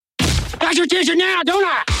got your attention now, don't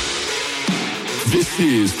I? This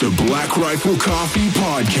is the Black Rifle Coffee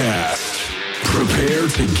Podcast. Prepare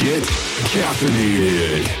to get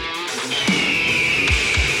caffeinated.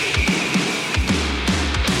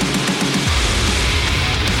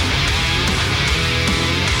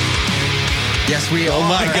 Yes, we are. Oh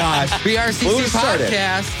my gosh. BRCC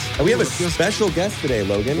Podcast. And we have a special guest today,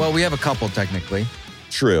 Logan. Well, we have a couple technically.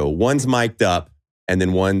 True. One's mic'd up, and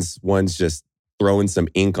then one's just throwing some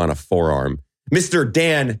ink on a forearm. Mr.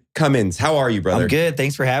 Dan Cummins, how are you, brother? I'm good.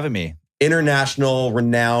 Thanks for having me. International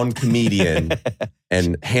renowned comedian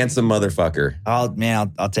and handsome motherfucker. I'll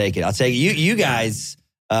take it. I'll take it. You guys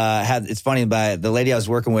had, it's funny, but the lady I was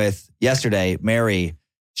working with yesterday, Mary,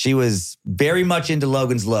 she was very much into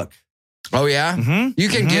Logan's look. Oh, yeah? Mm-hmm. You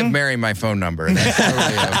can give Mary my phone number. That's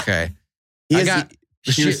totally okay. He has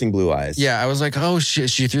piercing blue eyes. Yeah, I was like, oh, shit.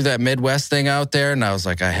 She threw that Midwest thing out there, and I was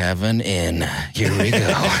like, I have an in. Here we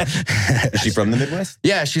go. Is she from the Midwest?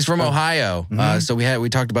 Yeah, she's from Ohio. Mm-hmm. So we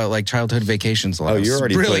talked about like childhood vacations a lot. Oh, you're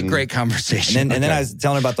already really great conversation. And then I was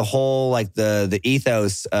telling her about the whole, like the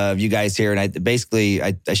ethos of you guys here. And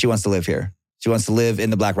she wants to live here. She wants to live in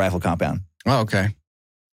the Black Rifle compound. Oh, okay.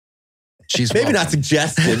 She's maybe not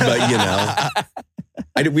suggested, but you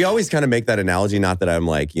know. We always kind of make that analogy, not that I'm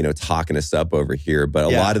like, talking us up over here, but a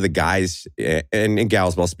lot of the guys and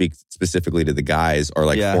gals, but I'll speak specifically to the guys, are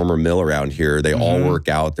like former mill around here. They all work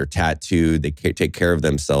out, they're tattooed, they take care of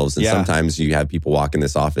themselves. And sometimes you have people walk in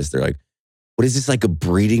this office, they're like, what is this, like a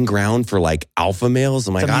breeding ground for like alpha males?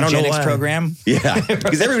 I'm like, I don't know. Eugenics program? Yeah,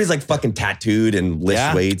 because everybody's like fucking tattooed and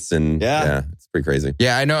lift weights and it's pretty crazy.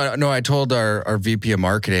 Yeah, I know. No, I told our VP of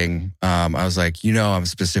marketing, I was like, I'm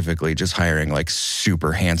specifically just hiring like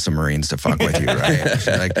super handsome Marines to fuck with you, right? She's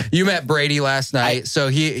like, you met Brady last night, so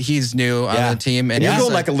he's new on the team, and you're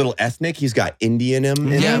going like a little ethnic. He's got Indian in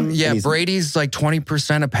him. Yeah. Brady's like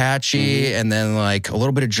 20% Apache, and then like a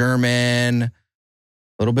little bit of German, a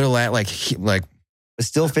little bit of like. It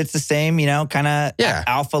still fits the same, kind of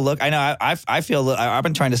alpha look. I know. I feel. I've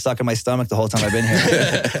been trying to suck in my stomach the whole time I've been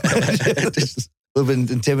here. Just a little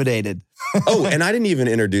bit intimidated. Oh, and I didn't even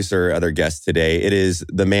introduce our other guest today. It is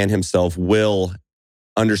the man himself, Will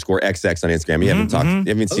 _XX on Instagram. You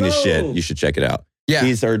haven't seen his shit. You should check it out. Yeah,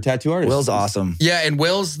 he's our tattoo artist. Will's awesome. Yeah, and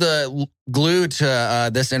Will's the glue to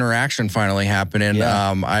this interaction finally happening.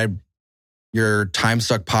 Yeah. Your Time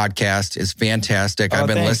Suck podcast is fantastic. I've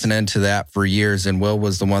been listening to that for years, and Will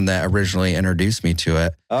was the one that originally introduced me to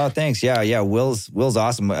it. Oh, thanks. Yeah. Will's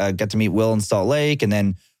awesome. I got to meet Will in Salt Lake, and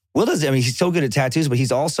then Will does. He's so good at tattoos, but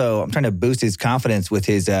he's also, I'm trying to boost his confidence with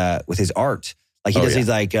his art. Like he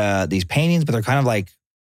does these paintings, but they're kind of like,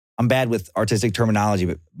 I'm bad with artistic terminology,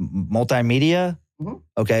 but multimedia. Mm-hmm.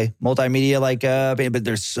 Okay, multimedia, but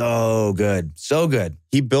they're so good, so good.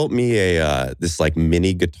 He built me this like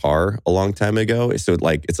mini guitar a long time ago. So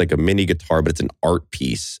it's like a mini guitar, but it's an art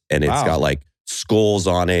piece, and it's got like skulls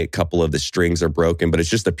on it. A couple of the strings are broken, but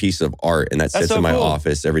it's just a piece of art, and that sits in my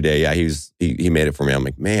office every day. Yeah, he made it for me. I'm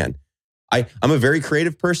like, man, I'm a very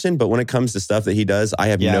creative person, but when it comes to stuff that he does, I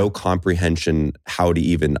have no comprehension how to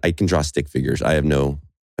even. I can draw stick figures. I have no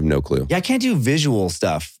clue. Yeah, I can't do visual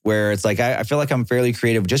stuff where it's like, I feel like I'm fairly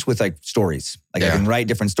creative just with like stories. Like I can write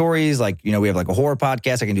different stories. Like, we have like a horror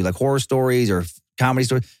podcast. I can do like horror stories or comedy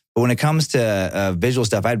stories. But when it comes to visual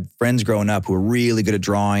stuff, I had friends growing up who were really good at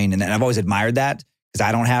drawing. And I've always admired that because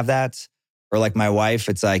I don't have that. Or like my wife,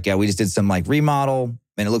 it's like, we just did some like remodel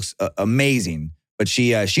and it looks amazing. But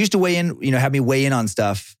she used to weigh in, have me weigh in on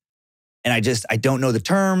stuff. And I don't know the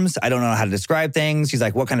terms. I don't know how to describe things. She's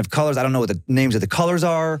like, what kind of colors? I don't know what the names of the colors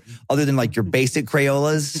are other than like your basic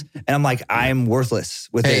Crayolas. And I'm like, I'm worthless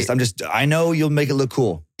with this. I know you'll make it look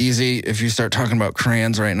cool. Easy. If you start talking about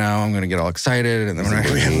crayons right now, I'm going to get all excited and then we're not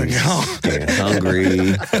going to be able to go.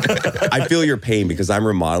 Hungry. I feel your pain because I'm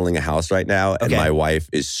remodeling a house right now and my wife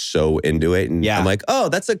is so into it. And I'm like, oh,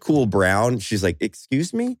 that's a cool brown. She's like,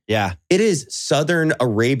 excuse me? Yeah. It is Southern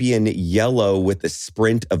Arabian yellow with a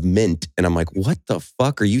sprint of mint. And I'm like, what the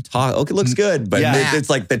fuck are you talking? Okay, it looks good. But it's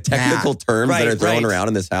like the technical terms that are thrown around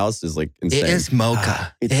in this house is like insane. It is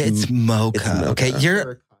mocha. It's mocha. Okay,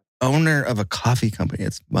 you're owner of a coffee company.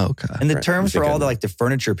 It's mocha. And the terms for all the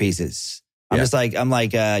furniture pieces. I'm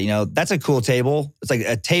like, that's a cool table. It's like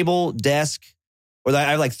a table, desk, or I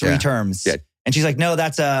have like three terms. Yeah. And she's like, no,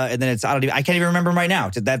 that's and then I can't even remember them right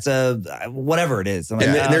now. That's whatever it is. Like,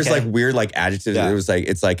 and there's like weird like adjectives. Yeah. It was like,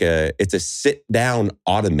 it's a sit down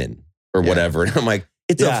ottoman or whatever. And I'm like,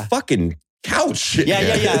 it's a fucking couch.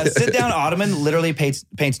 Yeah. Sit down ottoman literally paints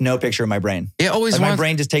no picture in my brain. It always my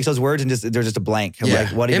brain just takes those words and they're just a blank. I'm like,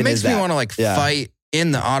 what even is that? It makes me want to fight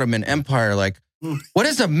in the Ottoman Empire. Like, What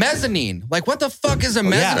is a mezzanine? Like, what the fuck is a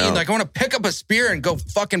mezzanine? yeah. Like, I want to pick up a spear and go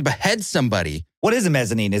fucking behead somebody. What is a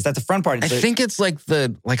mezzanine? Is that the front part? I think it's like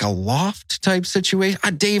a loft type situation.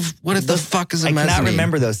 Dave, what the fuck is a mezzanine? I cannot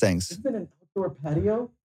remember those things. Isn't it an outdoor patio?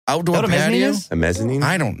 Outdoor Is that what a mezzanine patio? is? A mezzanine?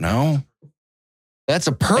 I don't know. That's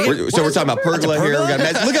a pergola. So we're talking about pergola here. We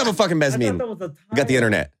got look up a fucking I mezzanine. thought that was a We got the tile.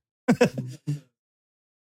 internet.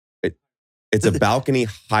 It's a balcony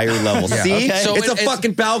higher level. Yeah. See? Okay. So it's a it's-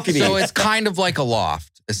 fucking balcony. So it's kind of like a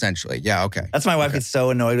loft, essentially. Yeah, okay. That's my wife gets so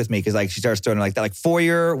annoyed with me because like she starts throwing like that, like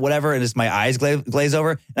foyer, whatever, and just my eyes glaze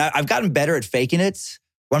over. And I've gotten better at faking it.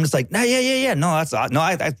 Where I'm just like, no, yeah. No,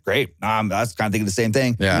 that's great. That's kind of thinking the same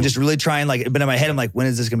thing. Yeah. And just really trying, like, but in my head, I'm like, when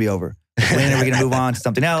is this gonna be over? When are we gonna move on to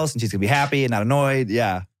something else? And she's gonna be happy and not annoyed.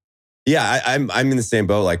 Yeah. Yeah, I'm in the same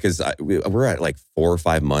boat. Like, because we're at like 4 or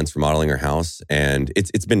 5 months remodeling our house, and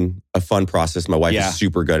it's been a fun process. My wife is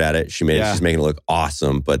super good at it. She's making it look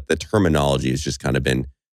awesome, but the terminology has just kind of been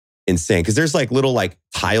insane. Because there's like little like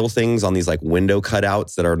tile things on these like window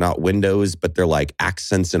cutouts that are not windows, but they're like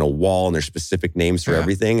accents in a wall, and there's specific names for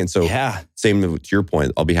everything. And so, same to your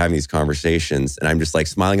point, I'll be having these conversations, and I'm just like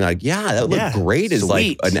smiling, like, yeah, that would look great as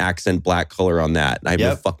like an accent black color on that. And I have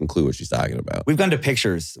no fucking clue what she's talking about. We've gone to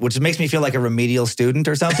pictures, which makes me feel like a remedial student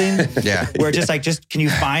or something. Yeah. Where just can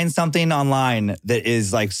you find something online that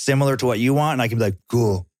is like similar to what you want? And I can be like,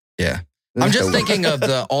 cool. Yeah. I'm just thinking of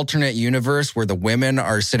the alternate universe where the women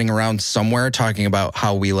are sitting around somewhere talking about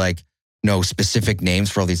how we like know specific names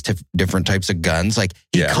for all these different types of guns. Like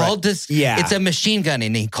he called this, it's a machine gun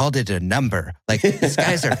and he called it a number. Like these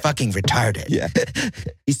guys are fucking retarded. Yeah.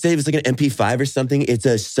 He said it was like an MP5 or something. It's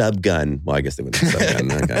a sub gun. Well, I guess they wouldn't say sub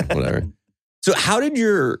gun. Okay, whatever. So how did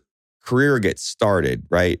your career get started,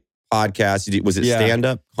 right? Podcast? Was it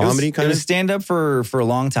stand-up comedy kind of? It was stand-up for a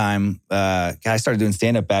long time. I started doing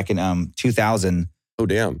stand-up back in 2000. Oh,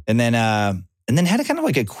 damn. And then had a kind of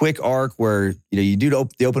like a quick arc where, you do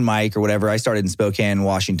the open mic or whatever. I started in Spokane,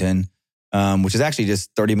 Washington, which is actually just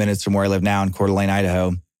 30 minutes from where I live now in Coeur d'Alene,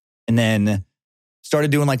 Idaho. And then started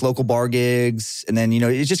doing like local bar gigs. And then,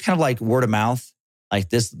 it's just kind of like word of mouth. Like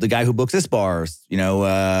the guy who books this bar,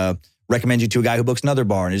 recommends you to a guy who books another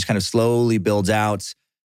bar. And it just kind of slowly builds out.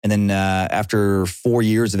 And then after 4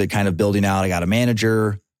 years of it kind of building out, I got a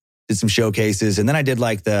manager, did some showcases. And then I did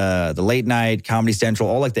like the late night, Comedy Central,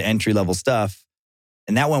 all like the entry level stuff.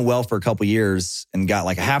 And that went well for a couple years and got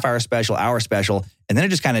like a half-hour special, hour special. And then it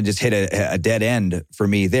just kind of hit a dead end for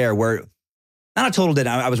me there where, not a total dead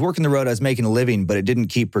end. I was working the road, I was making a living, but it didn't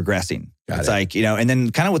keep progressing. It's like, and then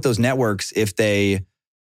kind of with those networks, if they,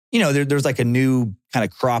 there's like a new kind of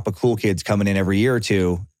crop of cool kids coming in every year or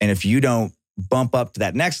two. And if you don't bump up to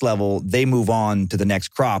that next level, they move on to the next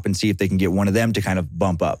crop and see if they can get one of them to kind of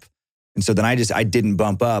bump up. And so then I didn't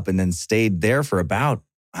bump up and then stayed there for about,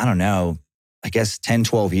 I don't know, I guess 10,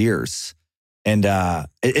 12 years. And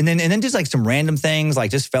then just like some random things,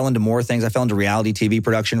 like just fell into more things. I fell into reality TV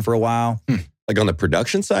production for a while. Like on the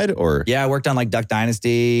production side or? Yeah, I worked on like Duck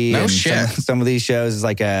Dynasty. No and shit. Some of these shows as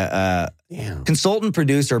like a consultant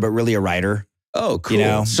producer, but really a writer. Oh,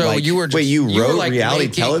 cool. So like, you were just, wait, you wrote like reality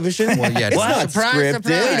making, television? Well, yeah. What? Surprise.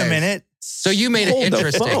 Wait a minute. So you made it Hold the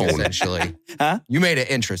interesting, phone. essentially. Huh? You made it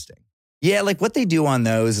interesting. Yeah, like what they do on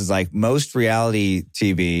those is like most reality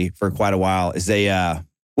TV for quite a while is they,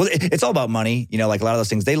 it's all about money. Like a lot of those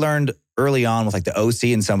things they learned early on with like the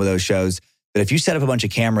OC and some of those shows that if you set up a bunch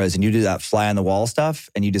of cameras and you do that fly on the wall stuff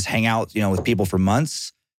and you just hang out, with people for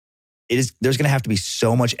months, there's going to have to be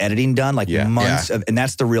so much editing done, like months of, and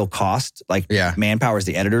that's the real cost. Like manpower is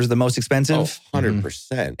the editors the most expensive.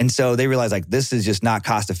 100%. And so they realized like this is just not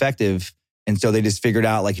cost effective. And so they just figured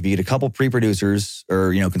out like if you get a couple pre-producers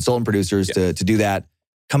or, consultant producers to do that,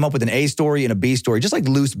 come up with an A story and a B story, just like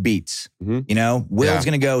loose beats. Will's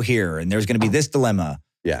going to go here and there's going to be this dilemma.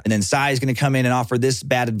 Yeah. And then Sai's going to come in and offer this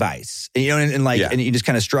bad advice. And, and you just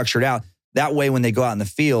kind of structure it out. That way, when they go out in the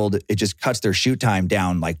field, it just cuts their shoot time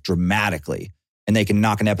down like dramatically. And they can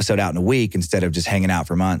knock an episode out in a week instead of just hanging out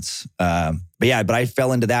for months. But I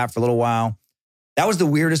fell into that for a little while. That was the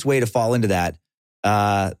weirdest way to fall into that.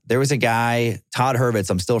 There was a guy, Todd Hurwitz,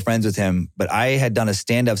 I'm still friends with him, but I had done a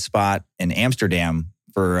stand-up spot in Amsterdam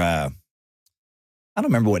for, I don't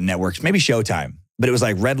remember what networks, maybe Showtime. But it was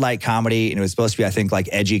like red light comedy, and it was supposed to be, I think, like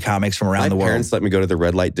edgy comics from around the world. My parents let me go to the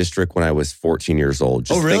red light district when I was 14 years old.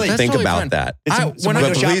 Just really? Think totally about fun. that. When I But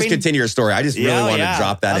go please shopping? continue your story. I just really wanted to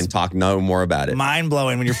drop that and talk no more about it.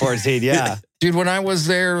 Mind-blowing when you're 14, yeah. Dude, when I was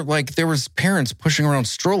there, like there was parents pushing around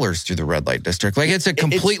strollers through the red light district. Like it's a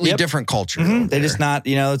completely different culture. They're just not,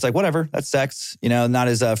 it's like, whatever, that's sex, not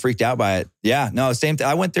as freaked out by it. Yeah, no, same thing.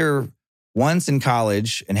 I went there once in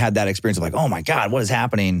college and had that experience of like, oh my God, what is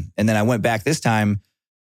happening? And then I went back this time,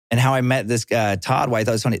 and how I met this Todd, why I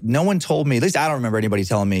thought it was funny. No one told me, at least I don't remember anybody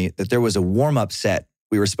telling me that there was a warm-up set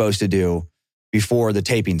we were supposed to do before the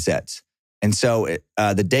taping sets. And so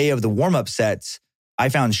the day of the warm-up sets, I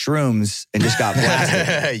found shrooms and just got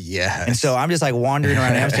blasted. Yes. And so I'm just like wandering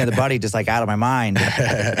around Amsterdam, the buddy, just like out of my mind.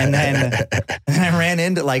 And then I ran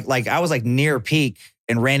into like I was like near peak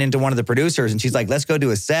and ran into one of the producers, and she's like, let's go do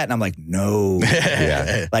a set. And I'm like, no.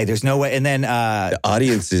 Yeah. Like there's no way. And then the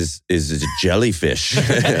audience is a jellyfish.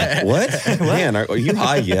 What? Man, are you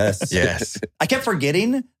high? Yes. Yes. I kept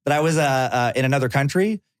forgetting that I was in another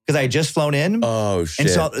country because I had just flown in. Oh,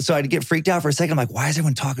 shit. And so I'd get freaked out for a second. I'm like, why is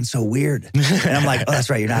everyone talking so weird? And I'm like, oh, that's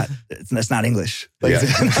right. That's not English. Like,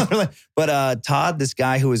 Yeah. But Todd, this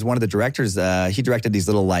guy who was one of the directors, he directed these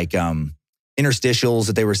little like interstitials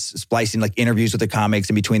that they were splicing, like interviews with the comics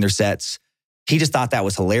in between their sets. He just thought that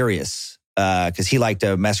was hilarious because he liked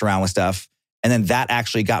to mess around with stuff. And then that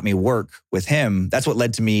actually got me work with him. That's what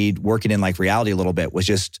led to me working in like reality a little bit, was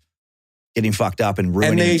just getting fucked up and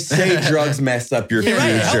ruining. And they say drugs mess up your You're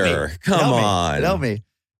right. future. Come on. Help me.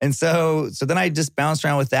 And so then I just bounced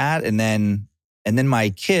around with that. And then my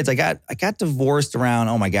kids, I got divorced around,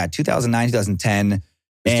 oh my God, 2009, 2010.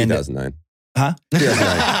 It's 2009. Huh?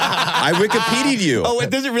 2009. I Wikipedia'd you. Oh,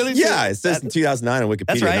 does it really? Yeah, it says in 2009 on Wikipedia.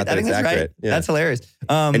 That's right. Not that I think it's that's accurate. right. Yeah. That's hilarious.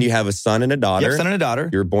 And you have a son and a daughter. You have a son and a daughter.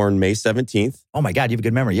 You're born May 17th. Oh my God, you have a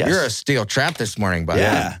good memory. Yes. You're a steel trap this morning, buddy.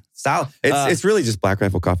 Yeah. Solid. It's really just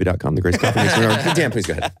blackriflecoffee.com, the greatest coffee mix. Dan, please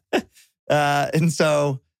go ahead. And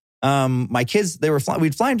so my kids,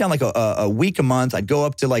 we'd fly them down like a week a month. I'd go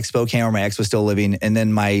up to like Spokane where my ex was still living. And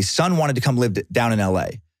then my son wanted to come live down in LA.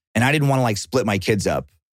 And I didn't want to like split my kids up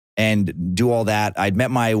and do all that. I'd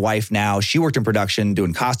met my wife now. She worked in production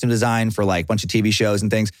doing costume design for like a bunch of TV shows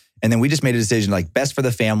and things. And then we just made a decision like best for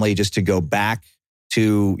the family just to go back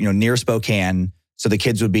to, near Spokane. So the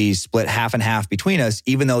kids would be split half and half between us,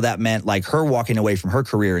 even though that meant like her walking away from her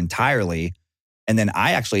career entirely. And then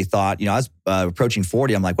I actually thought, I was approaching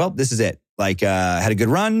 40. I'm like, well, this is it. Like, had a good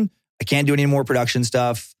run. I can't do any more production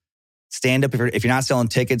stuff. Stand up, if you're not selling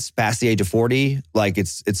tickets past the age of 40, like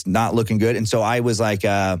it's not looking good. And so I was like,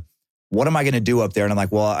 what am I going to do up there? And I'm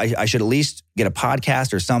like, well, I should at least get a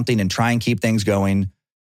podcast or something and try and keep things going.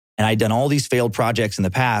 And I'd done all these failed projects in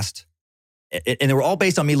the past. And they were all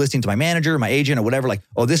based on me listening to my manager, my agent or whatever, like,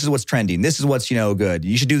 oh, this is what's trending. This is what's, good.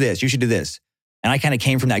 You should do this. You should do this. And I kind of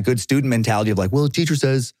came from that good student mentality of like, well, the teacher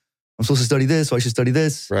says I'm supposed to study this, so I should study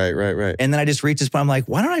this. Right. And then I just reached this point. I'm like,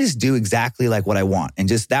 why don't I just do exactly like what I want? And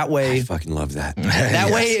just that way. I fucking love that.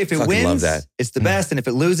 That way, if it wins, love that. it's the best. And if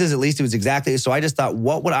it loses, at least it was exactly. So I just thought,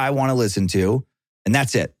 what would I want to listen to? And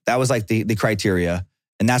that's it. That was like the criteria.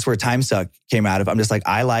 And that's where Time Suck came out of. I'm just like,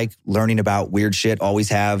 I like learning about weird shit. Always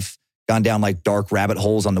have gone down like dark rabbit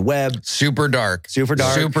holes on the web. Super dark.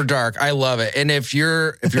 I love it. And if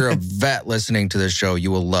you're a vet listening to this show, you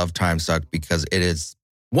will love Time Suck because it is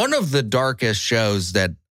one of the darkest shows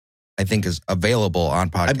that I think is available on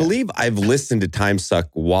podcast. I believe I've listened to Time Suck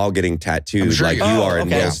while getting tattooed sure like you are in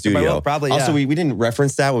Will's studio. Probably, Also, we didn't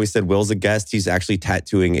reference that when we said Will's a guest. He's actually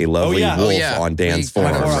tattooing a lovely wolf on Dan's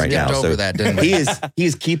forearm right now. So that, didn't we? he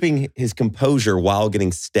is keeping his composure while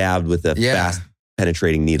getting stabbed with a fast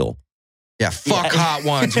penetrating needle. Yeah, fuck hot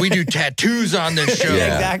ones. We do tattoos on this show.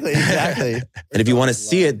 Yeah, exactly. And if you want to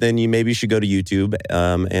see it, then you maybe should go to YouTube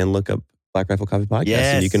and look up Black Rifle Coffee Podcast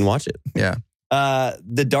and you can watch it. Yeah.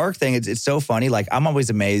 The dark thing, it's so funny. Like, I'm always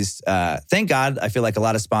amazed. Thank God, I feel like a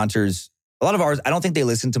lot of sponsors, a lot of ours, I don't think they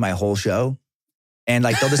listen to my whole show. And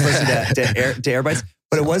like, they'll just listen to Air Bites.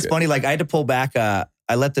 But it was funny. Like, I had to pull back.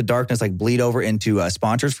 I let the darkness like bleed over into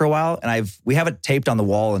sponsors for a while. And we have it taped on the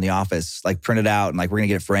wall in the office, like printed out, and like we're going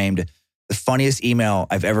to get it framed. The funniest email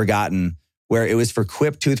I've ever gotten, where it was for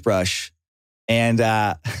Quip toothbrush. And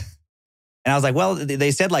I was like, well,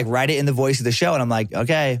 they said like, write it in the voice of the show. And I'm like,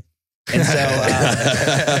 okay. And so,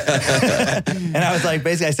 and I was like,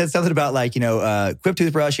 basically I said something about like, Quip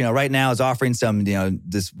toothbrush, right now is offering some,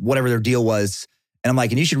 this, whatever their deal was. And I'm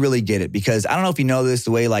like, and you should really get it because I don't know if you know this,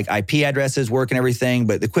 the way like IP addresses work and everything,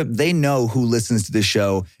 but the Quip, they know who listens to this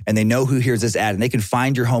show and they know who hears this ad and they can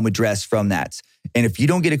find your home address from that. And if you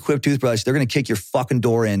don't get a Quip toothbrush, they're going to kick your fucking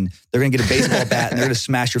door in. They're going to get a baseball bat and they're going to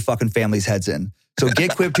smash your fucking family's heads in. So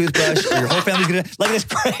get Quip toothbrush or your whole family's going to, like, it's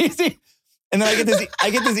crazy. And then I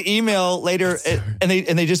get this email later and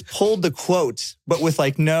they just pulled the quote, but with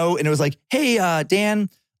like no, and it was like, hey, Dan,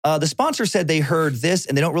 the sponsor said they heard this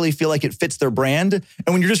and they don't really feel like it fits their brand. And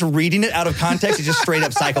when you're just reading it out of context, it's just straight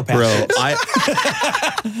up psychopath. Bro,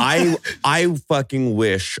 I fucking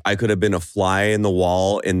wish I could have been a fly in the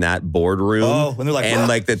wall in that boardroom. Oh, when they're like, and what?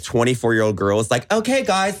 like the 24-year-old girl is like, okay,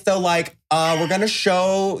 guys, so like, we're going to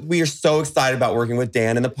show, we are so excited about working with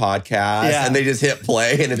Dan in the podcast. Yeah. And they just hit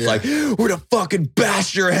play and it's like, we're going to fucking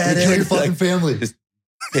bash your head in. Kill your fucking Like, family. Just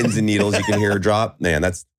pins and needles you can hear her drop. Man,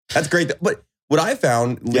 that's great. But what I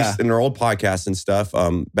found, at least in our old podcasts and stuff,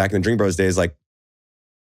 back in the Drink Bros days, like,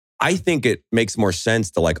 I think it makes more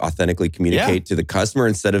sense to like authentically communicate to the customer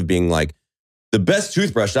instead of being like, the best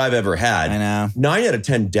toothbrush I've ever had. I know. 9 out of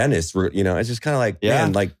 10 dentists were, it's just kind of like,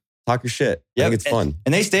 man, like, talk your shit. I think it's fun.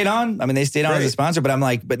 And they stayed on. I mean, they stayed on as a sponsor, but I'm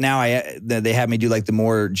like, but now they have me do like the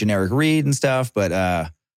more generic read and stuff. But yeah,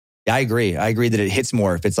 I agree. I agree that it hits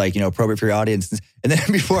more if it's like, appropriate for your audience. And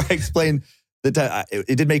then before I explain the time,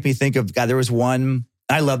 it did make me think of, God, there was one,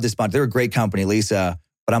 I love this sponsor. They're a great company, Lisa.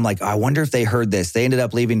 But I'm like, I wonder if they heard this. They ended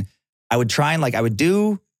up leaving. I would try and I would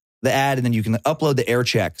do the ad and then you can upload the air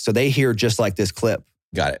check. So they hear just like this clip.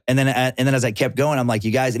 Got it. And then as I kept going, I'm like,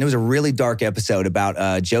 you guys, and it was a really dark episode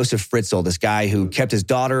about Joseph Fritzl, this guy who kept his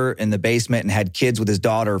daughter in the basement and had kids with his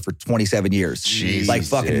daughter for 27 years. Jesus. Like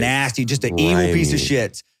fucking nasty, just an evil piece of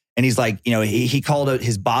shit. And he's like, he called it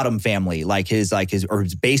his bottom family,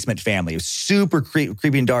 his basement family. It was super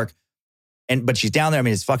creepy and dark. But she's down there. I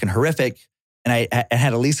mean, it's fucking horrific. And I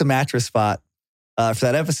had a Lisa mattress spot for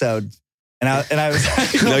that episode. And I was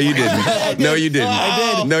like, no, you didn't. No, you didn't.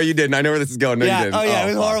 I did. No, you didn't. I know where this is going. No, you didn't. Oh, yeah. It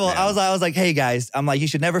was horrible. Man. I was like, hey, guys, I'm like, you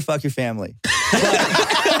should never fuck your family.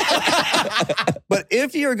 But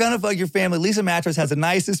if you're going to fuck your family, Lisa Mattress has the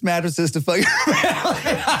nicest mattresses to fuck your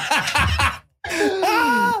family.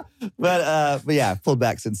 But yeah, pulled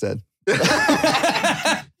back since then.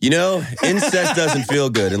 Incest doesn't feel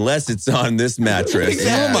good unless it's on this mattress.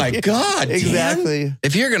 Exactly. Oh my God. Dan. Exactly.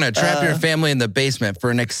 If you're going to trap your family in the basement for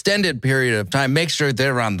an extended period of time, make sure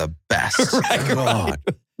they're on the best. God.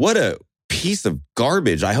 What a piece of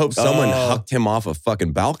garbage. I hope someone hucked him off a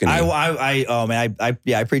fucking balcony.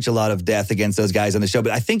 I preach a lot of death against those guys on the show,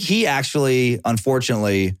 but I think he actually,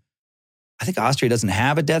 unfortunately, I think Austria doesn't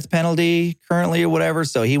have a death penalty currently or whatever.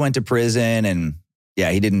 So he went to prison and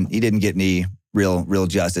he didn't get any real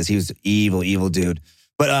justice. He was an evil dude.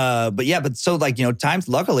 But so times,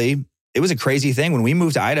 luckily, it was a crazy thing. When we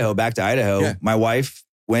moved to back to Idaho, my wife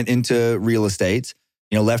went into real estate,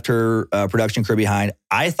 left her production career behind.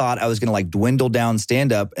 I thought I was going to dwindle down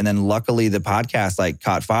stand-up. And then luckily the podcast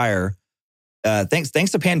caught fire. Thanks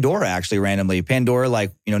to Pandora, actually, randomly. Pandora,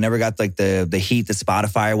 never got the heat that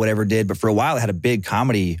Spotify or whatever did. But for a while, it had a big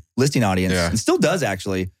comedy listening audience and still does,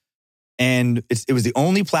 actually. And it was the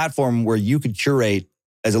only platform where you could curate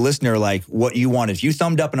as a listener, what you wanted. If you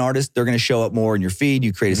thumbed up an artist, they're going to show up more in your feed.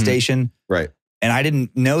 You create a station. Right. And I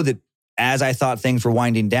didn't know that as I thought things were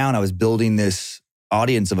winding down, I was building this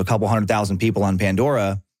audience of a couple 100,000 people on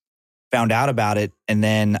Pandora, found out about it. And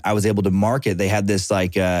then I was able to market. They had this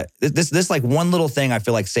this one little thing I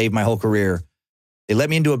feel like saved my whole career. They let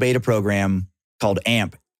me into a beta program called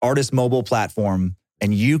AMP, Artist Mobile Platform.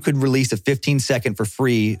 And you could release a 15-second for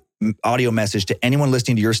free audio message to anyone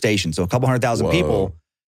listening to your station. So a couple 100,000 people,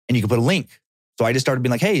 and you could put a link. So I just started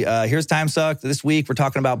being like, hey, here's Time Suck. This week, we're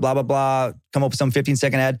talking about blah, blah, blah. Come up with some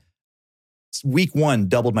 15-second ad. Week 1,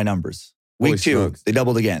 doubled my numbers. Week 2, they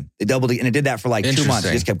doubled again. And it did that for 2 months.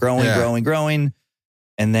 It just kept growing.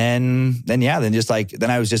 And then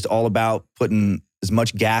I was just all about putting as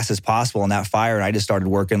much gas as possible on that fire. And I just started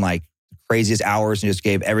working the craziest hours and just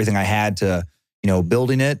gave everything I had to,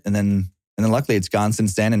 building it. And then luckily it's gone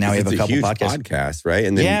since then. And now we have a couple podcasts, right?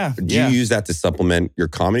 And then do you use that to supplement your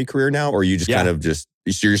comedy career now? Or you just kind of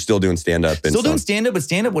you're still doing stand-up? Doing stand-up, but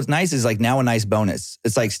stand-up, what's nice is now a nice bonus.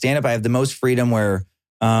 It's stand-up, I have the most freedom where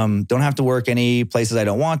don't have to work any places I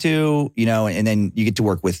don't want to, and then you get to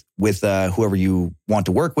work with whoever you want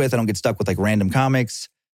to work with. I don't get stuck with random comics.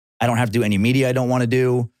 I don't have to do any media I don't want to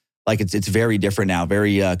do. It's very different now,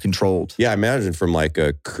 very controlled. Yeah, I imagine from a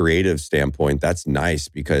creative standpoint, that's nice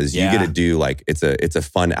because you get to do it's a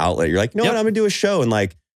fun outlet. You're like, what, I'm gonna do a show and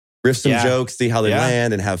riff some jokes, see how they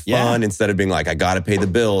land and have fun instead of being I gotta pay the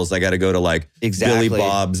bills. I gotta go to Billy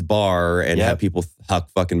Bob's bar and have people huck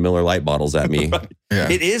fucking Miller Lite bottles at me.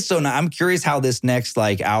 It is so nice. I'm curious how this next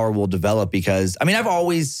hour will develop because I've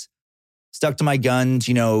always stuck to my guns,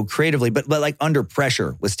 creatively, but under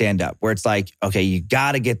pressure with stand-up where it's okay, you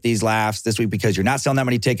got to get these laughs this week because you're not selling that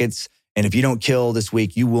many tickets. And if you don't kill this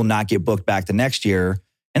week, you will not get booked back the next year.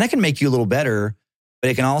 And that can make you a little better, but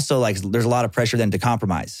it can also there's a lot of pressure then to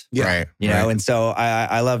compromise. Yeah. Right. You know, and so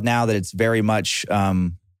I love now that it's very much,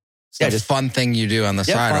 Just fun thing you do on the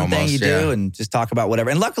side fun almost. Thing you do and just talk about whatever.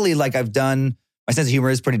 And luckily, like I've done, my sense of humor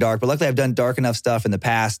is pretty dark, but luckily I've done dark enough stuff in the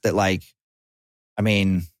past that like, I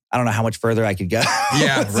mean, I don't know how much further I could go.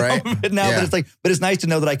 Yeah, right. But it's nice to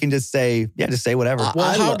know that I can just say whatever.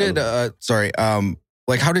 Well, how did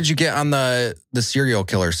how did you get on the serial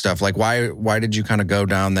killer stuff? Like, why did you kind of go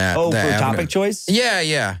down that? For avenue? topic choice?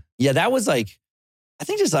 Yeah. That was like, I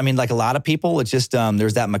think just, I mean, like a lot of people, it's just,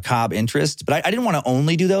 there's that macabre interest, but I didn't want to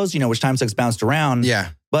only do those, which Time Sucks bounced around. Yeah.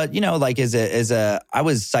 But, like I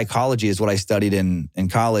was psychology is what I studied in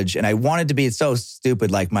college, and I wanted to be, it's so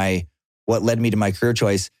stupid, like what led me to my career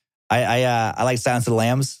choice. I like Silence of the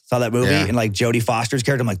Lambs, saw that movie, and like Jodie Foster's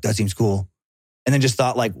character, I'm like, that seems cool. And then just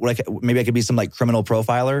thought like, maybe I could be some like criminal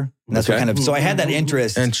profiler. And that's what kind of, so I had that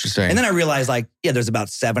interest. Interesting. And then I realized like, there's about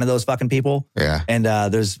 7 of those fucking people. Yeah. And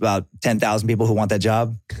there's about 10,000 people who want that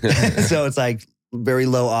job. So it's like very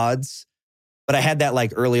low odds. But I had that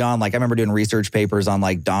like early on, like I remember doing research papers on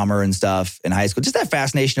like Dahmer and stuff in high school. Just that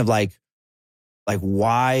fascination of like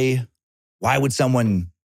why would someone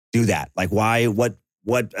do that? Like what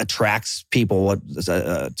attracts people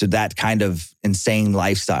to that kind of insane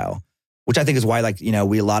lifestyle? Which I think is why, like, a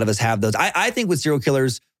lot of us have those. I think with serial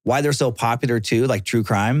killers, why they're so popular too, like true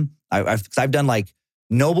crime. I've done like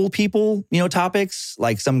noble people, topics,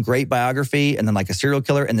 like some great biography, and then like a serial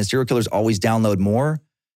killer, and the serial killers always download more.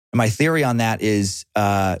 And my theory on that is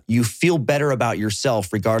you feel better about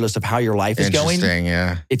yourself regardless of how your life is going. Interesting,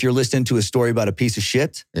 yeah. If you're listening to a story about a piece of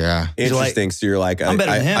shit. Yeah. Interesting. Like, so you're like, I'm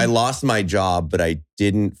better than him. I lost my job, but I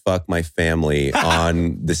didn't fuck my family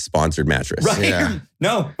on this sponsored mattress. Right. Yeah.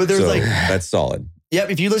 No, but there's that's solid. Yep.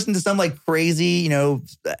 If you listen to some like crazy,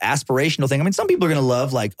 aspirational thing, I mean, some people are going to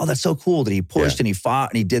love like, oh, that's so cool that he pushed and he fought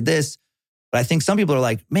and he did this. But I think some people are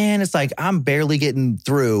like, man, it's like, I'm barely getting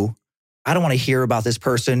through. I don't want to hear about this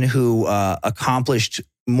person who accomplished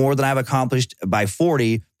more than I've accomplished by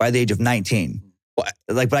 40 by the age of 19.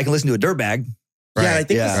 But I can listen to a dirtbag. Right. Yeah, I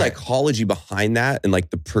think the psychology behind that and like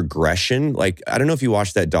the progression, like, I don't know if you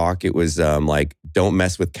watched that doc. It was like, Don't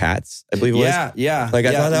Mess with Cats, I believe it was. Yeah. Like,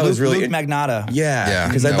 I thought that was really... Luke Magnotta. Yeah.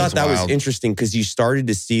 Because I thought that was interesting because you started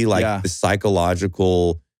to see like the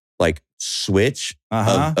psychological like switch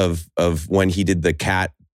of when he did the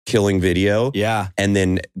cat killing video. Yeah. And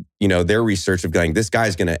then, their research of going, this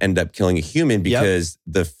guy's going to end up killing a human because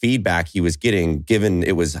the feedback he was getting, given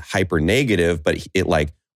it was hyper negative, but it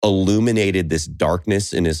like illuminated this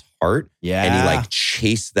darkness in his heart. Yeah. And he like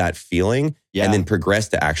chased that feeling and then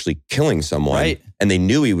progressed to actually killing someone. Right. And they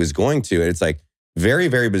knew he was going to. And it's like very,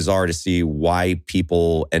 very bizarre to see why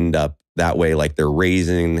people end up that way. Like they're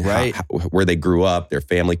raising, where they grew up, their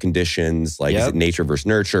family conditions, like is it nature versus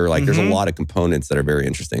nurture? Like there's a lot of components that are very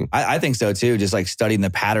interesting. I think so too. Just like studying the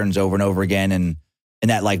patterns over and over again and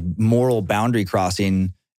that like moral boundary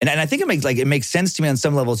crossing. And I think it makes sense to me on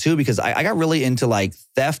some level too, because I got really into like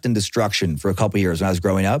theft and destruction for a couple of years when I was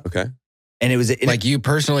growing up. Okay. And it was like you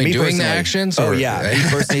personally doing the actions? Or? Oh yeah, me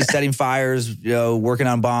personally setting fires, working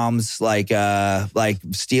on bombs, like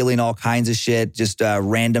stealing all kinds of shit, just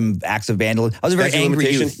random acts of vandalism. I was a very angry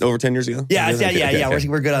youth. Over 10 years ago? Yeah.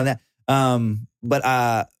 We're good on that.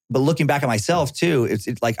 But looking back at myself too, it's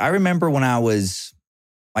like I remember when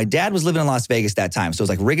my dad was living in Las Vegas that time. So it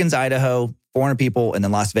was like Riggins, Idaho, 400 people, and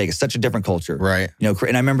then Las Vegas. Such a different culture. Right.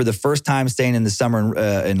 And I remember the first time staying in the summer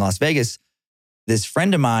in Las Vegas, this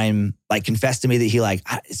friend of mine like confessed to me that he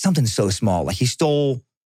it's something so small. Like he stole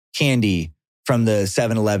candy from the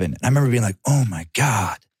 7-Eleven. And I remember being like, oh my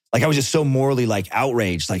God. Like I was just so morally like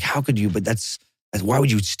outraged. Like how could you, but that's why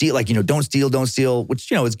would you steal? Like, don't steal,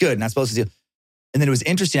 which, is good. Not supposed to steal. And then it was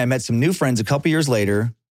interesting. I met some new friends a couple years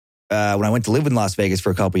later when I went to live in Las Vegas for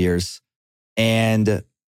a couple years. And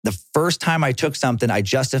the first time I took something, I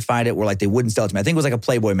justified it where like they wouldn't sell it to me. I think it was like a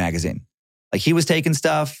Playboy magazine. Like he was taking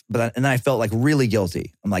stuff, and then I felt like really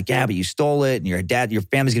guilty. I'm like, yeah, but you stole it, and your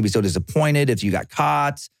family's gonna be so disappointed if you got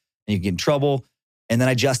caught and you get in trouble. And then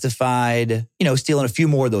I justified, stealing a few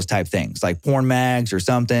more of those type things, like porn mags or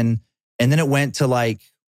something. And then it went to like,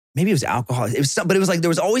 maybe it was alcohol. But it was like there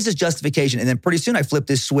was always this justification. And then pretty soon I flipped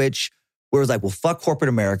this switch where it was like, well, fuck corporate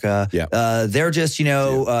America. Yeah. They're just,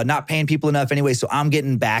 not paying people enough anyway, so I'm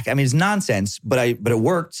getting back. I mean, it's nonsense, but it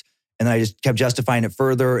worked. And then I just kept justifying it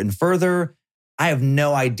further and further. I have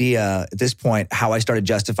no idea at this point how I started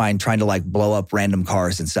justifying trying to like blow up random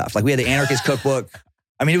cars and stuff. Like we had the Anarchist Cookbook.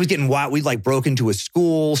 I mean, it was getting wild. We like broke into a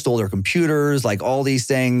school, stole their computers, like all these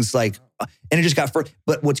things. Like, and it just got further.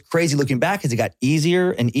 But what's crazy looking back is it got easier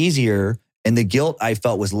and easier. And the guilt I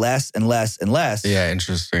felt was less and less and less. Yeah,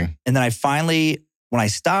 interesting. And then I finally, when I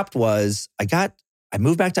stopped I I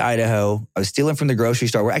moved back to Idaho. I was stealing from the grocery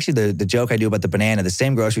store. Where actually the joke I do about the banana, the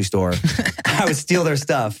same grocery store, I would steal their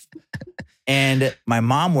stuff. And my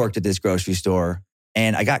mom worked at this grocery store,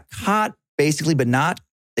 and I got caught basically, but not.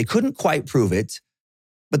 They couldn't quite prove it,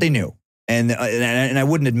 but they knew, and I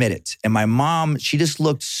wouldn't admit it. And my mom, she just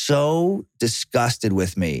looked so disgusted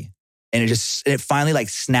with me. And it finally like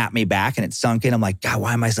snapped me back and it sunk in. I'm like, God,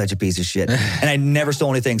 why am I such a piece of shit? And I never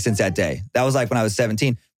stole anything since that day. That was like when I was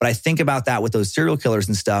 17. But I think about that with those serial killers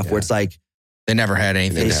and stuff where it's like, they never had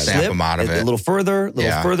anything to snap them out of it. A little further,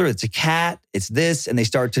 it's a cat, it's this. And they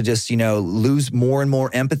start to just, lose more and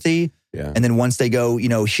more empathy. Yeah. And then once they go,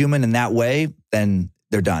 human in that way, then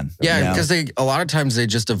they're done. Yeah, because a lot of times they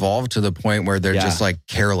just evolve to the point where they're just like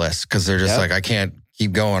careless because they're just like, I can't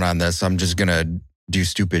keep going on this. I'm just going to do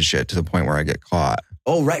stupid shit to the point where I get caught.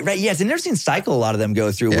 Oh, right. Yeah, it's an interesting cycle a lot of them go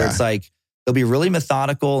through where it's like they'll be really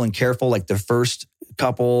methodical and careful like the first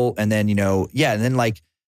couple. And then, and then like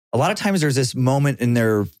a lot of times there's this moment in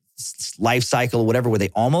their life cycle or whatever where they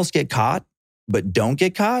almost get caught but don't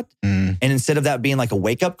get caught. And instead of that being like a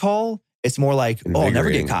wake-up call, it's more like, oh, I'll never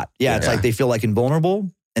get caught. Yeah, it's like they feel like invulnerable.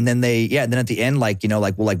 And then then at the end, like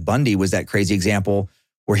Bundy was that crazy example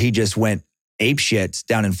where he just went apeshit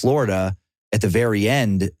down in Florida at the very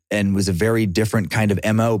end and was a very different kind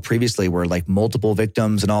of MO previously where like multiple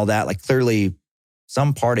victims and all that, like clearly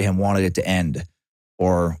some part of him wanted it to end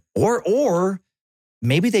or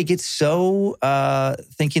maybe they get so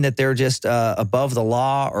thinking that they're just above the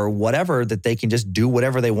law or whatever that they can just do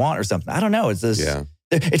whatever they want or something. I don't know. It's this,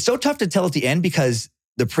 it's so tough to tell at the end because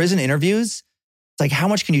the prison interviews, it's like, how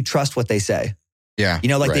much can you trust what they say? Yeah.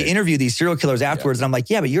 They interview these serial killers afterwards and I'm like,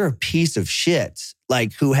 yeah, but you're a piece of shit.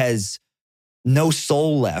 Like who has no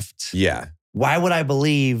soul left. Yeah. Why would I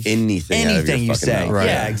believe anything you say? Right.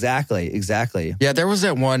 Yeah, exactly. Yeah, there was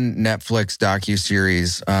that one Netflix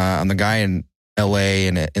docuseries on the guy in LA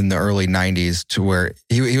in the early 90s to where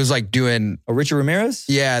he was like doing Richard Ramirez?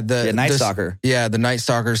 Yeah, the Night Stalker. Yeah, the Night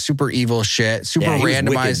Stalker, super evil shit, super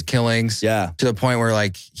randomized killings. Yeah. To the point where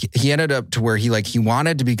like he ended up to where he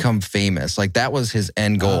wanted to become famous. Like that was his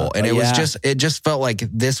end goal. And it just felt like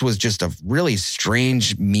this was just a really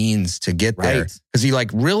strange means to get there. Because he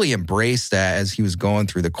like really embraced that as he was going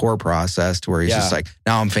through the core process to where he's just like,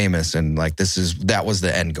 now I'm famous and like that was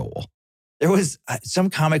the end goal. There was some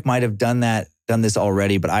comic might have done this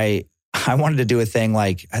already, but I wanted to do a thing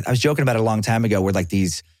like, I was joking about it a long time ago where like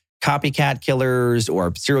these copycat killers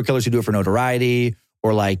or serial killers who do it for notoriety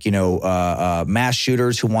or like, mass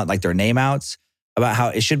shooters who want like their name outs about how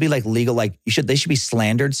it should be like legal. Like they should be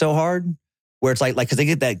slandered so hard where it's like, cause they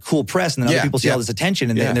get that cool press and then other people see all this attention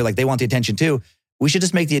and they're like, they want the attention too. We should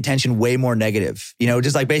just make the attention way more negative,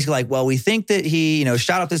 just like basically like, well, we think that he,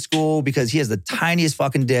 shot up this school because he has the tiniest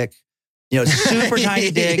fucking dick. Super tiny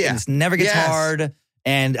dick, and it never gets hard.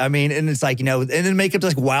 And I mean, and it's like, and then make up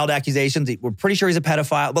like wild accusations. We're pretty sure he's a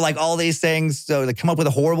pedophile, but like all these things. So they come up with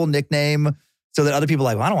a horrible nickname so that other people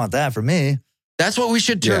are like, well, I don't want that for me. That's what we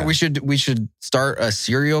should do. Yeah. We should start a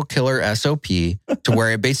serial killer SOP to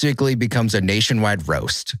where it basically becomes a nationwide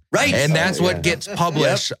roast. Right. And that's what gets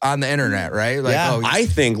published on the internet, right? Like, I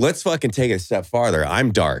think let's fucking take it a step farther.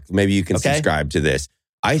 I'm dark. Maybe you can subscribe to this.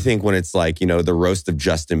 I think when it's like, the roast of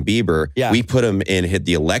Justin Bieber, we put him hit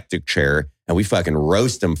the electric chair and we fucking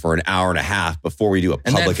roast him for an hour and a half before we do a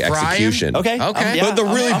public execution. Okay. But the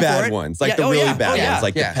really bad ones, like the really bad ones,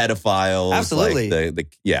 like the pedophiles. Absolutely. Like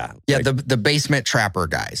the basement trapper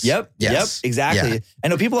guys. Yep. Exactly. Yeah. I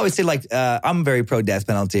know people always say like, I'm very pro death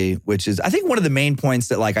penalty, which is, I think one of the main points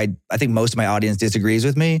that like, I think most of my audience disagrees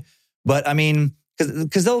with me. But I mean,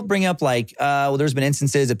 because they'll bring up like, well, there's been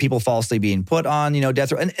instances of people falsely being put on,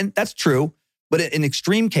 death row. And that's true. But in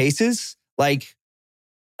extreme cases, I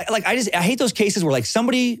hate those cases where like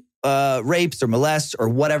somebody rapes or molests or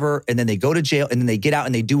whatever, and then they go to jail and then they get out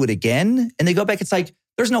and they do it again and they go back. It's like,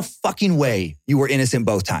 there's no fucking way you were innocent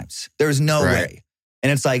both times. There's no way.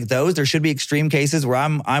 And it's like there should be extreme cases where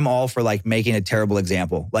I'm all for like making a terrible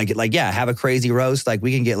example. Have a crazy roast. Like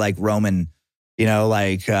we can get like Roman,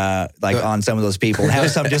 on some of those people and have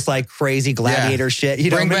some just like crazy gladiator shit.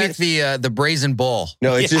 Bring back the brazen bull.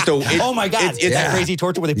 No, it's just oh my God. It's that crazy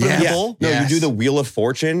torture where they put in a bull. No, you do the Wheel of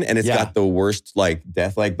Fortune and it's got the worst like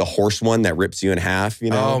death, like the horse one that rips you in half,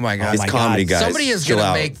 Oh my God. It's comedy, guys. Somebody is going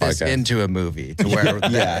to make this into a movie to where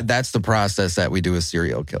that's the process that we do with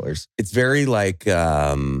serial killers. It's very like,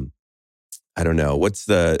 I don't know. What's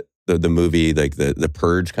the movie, like the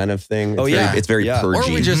Purge kind of thing. It's very purgy.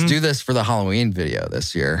 Or we just do this for the Halloween video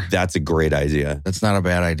this year. That's a great idea. That's not a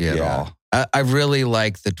bad idea at all. I really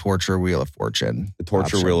like the torture Wheel of Fortune. The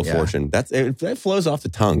torture Wheel of Fortune. That flows off the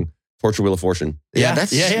tongue. Torture Wheel of Fortune.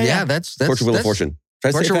 That's Torture Wheel of Fortune.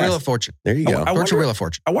 Torture Wheel of Fortune. There you go. Torture Wheel of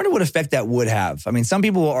Fortune. I wonder what effect that would have. I mean, some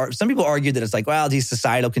people argue that it's like, well, these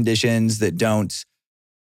societal conditions that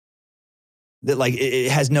like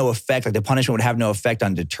it has no effect, like the punishment would have no effect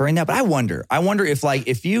on deterring that. But I wonder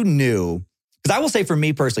if you knew, because I will say for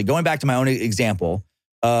me personally, going back to my own example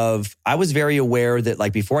of, I was very aware that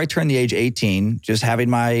like before I turned the age 18, just having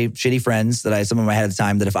my shitty friends that some of them I had at the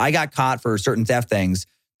time, that if I got caught for certain theft things,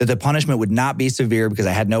 that the punishment would not be severe because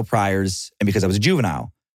I had no priors and because I was a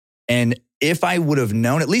juvenile. And if I would have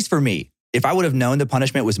known, at least for me, if I would have known the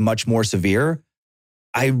punishment was much more severe,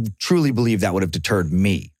 I truly believe that would have deterred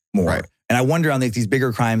me more. Right. And I wonder on these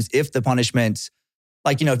bigger crimes, if the punishment,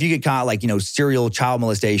 like, if you get caught, like, serial child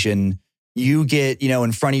molestation, you get,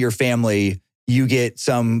 in front of your family, you get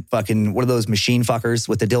some fucking, what are those machine fuckers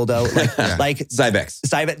with the dildo? Like Zybex.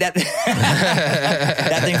 That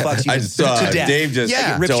thing fucks you to death. Dave just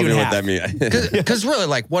told me what that means. Because really,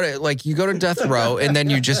 like you go to death row and then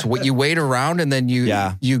you wait around and then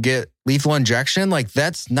you get lethal injection. Like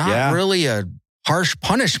that's not really a harsh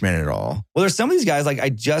punishment at all. Well, there's some of these guys, like I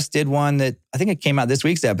just did one that I think it came out this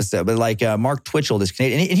week's episode, but like Mark Twitchell, this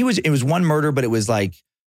Canadian, and it was one murder, but it was like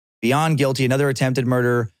beyond guilty, another attempted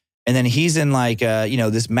murder. And then he's in like,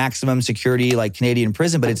 this maximum security, like Canadian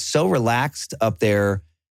prison, but it's so relaxed up there.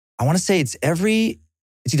 I want to say it's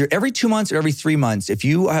either every 2 months or every 3 months. If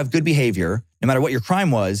you have good behavior, no matter what your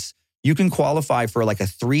crime was, you can qualify for like a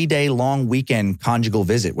 3-day long weekend conjugal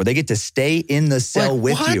visit where they get to stay in the cell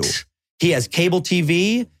with you. He has cable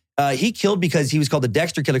TV. He killed because he was called the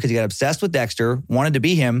Dexter Killer because he got obsessed with Dexter, wanted to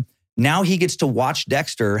be him. Now he gets to watch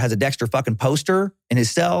Dexter, has a Dexter fucking poster in his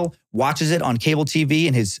cell, watches it on cable TV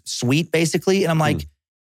in his suite, basically. And I'm like,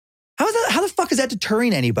 how the fuck is that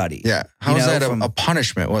deterring anybody? Yeah. How is that a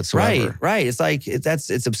punishment whatsoever? Right. It's like,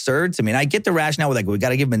 it's absurd to me. And I get the rationale with like, we got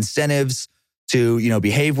to give them incentives to,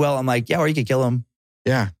 behave well. I'm like, yeah, or you could kill them.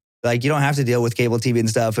 Yeah. Like you don't have to deal with cable TV and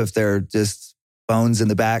stuff if they're just bones in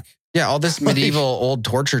the back. Yeah. All this medieval old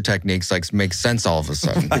torture techniques like makes sense all of a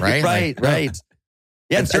sudden, right? Right.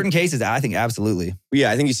 Yeah, in certain cases, I think absolutely.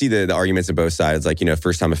 Yeah, I think you see the arguments on both sides, like,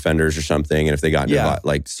 first-time offenders or something, and if they got into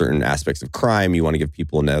like certain aspects of crime, you want to give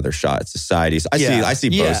people another shot at society. So I see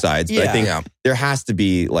both sides, but I think there has to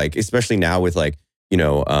be, like, especially now with like,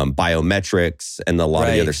 biometrics and a lot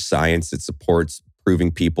of the other science that supports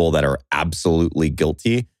proving people that are absolutely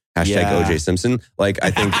guilty. Hashtag OJ Simpson. Like,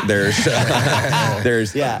 I think there's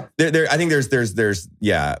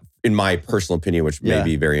in my personal opinion, which may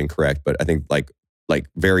be very incorrect, but I think like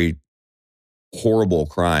very horrible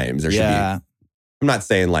crimes. There should be, I'm not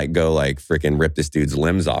saying like go like freaking rip this dude's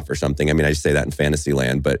limbs off or something. I mean, I just say that in fantasy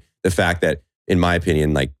land, but the fact that in my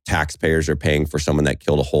opinion, like taxpayers are paying for someone that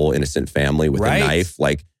killed a whole innocent family with a knife,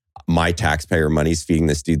 like my taxpayer money's feeding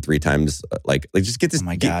this dude 3 times, like just get this,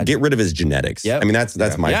 get rid of his genetics. Yep. I mean,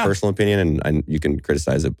 that's my personal opinion and you can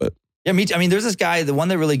criticize it, but. Yeah, me too. I mean, there's this guy, the one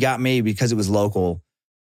that really got me because it was local,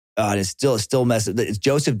 and it's still messy. It's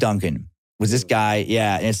Joseph Duncan. Was this guy,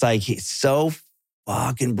 and it's like, he's so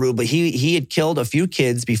fucking brutal. But he had killed a few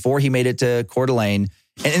kids before he made it to Coeur d'Alene.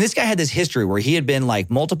 And this guy had this history where he had been like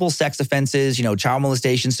multiple sex offenses, child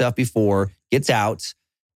molestation stuff before, gets out.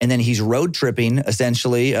 And then he's road tripping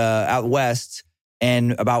essentially out west.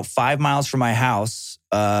 And about 5 miles from my house,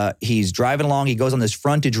 he's driving along. He goes on this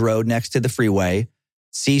frontage road next to the freeway,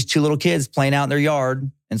 sees 2 little kids playing out in their yard.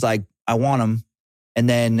 And it's like, I want them. And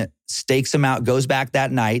then stakes them out, goes back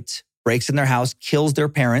that night, breaks in their house, kills their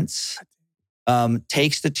parents,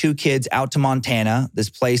 takes the 2 kids out to Montana, this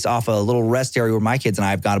place off a little rest area where my kids and I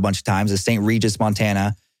have gone a bunch of times, is St. Regis,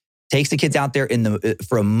 Montana. Takes the kids out there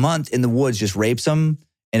for a month in the woods, just rapes them,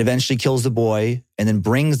 and eventually kills the boy, and then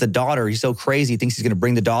brings the daughter. He's so crazy, he thinks he's going to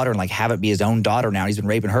bring the daughter and like have it be his own daughter now. He's been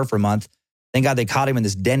raping her for a month. Thank God they caught him in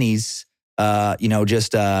this Denny's,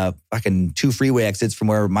 just fucking 2 freeway exits from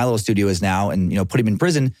where my little studio is now, and put him in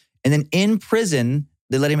prison. And then in prison,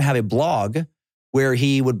 they let him have a blog where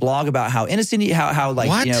he would blog about how innocent he, how like,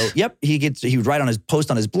 what? He would write on his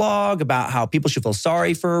post on his blog about how people should feel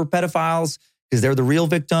sorry for pedophiles because they're the real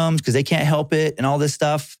victims because they can't help it and all this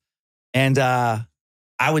stuff. And I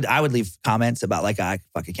would leave comments about like, I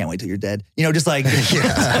fucking can't wait till you're dead. Just like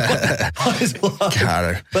on his blog.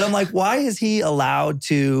 Got it. But I'm like, why is he allowed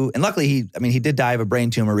to? And luckily he did die of a brain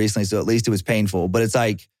tumor recently, so at least it was painful. But it's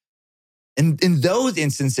like, in those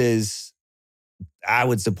instances, I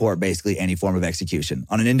would support basically any form of execution.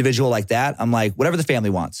 On an individual like that, I'm like, whatever the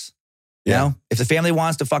family wants. You know? If the family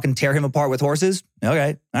wants to fucking tear him apart with horses,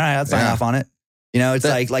 okay. All right, I'll sign off on it.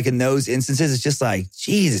 It's like in those instances, it's just like,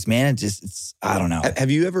 Jesus, man, it's I don't know.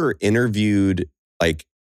 Have you ever interviewed like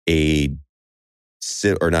a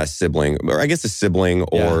or not a sibling, or I guess a sibling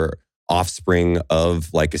or offspring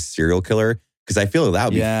of like a serial killer. Because I feel like that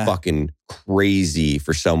would be fucking crazy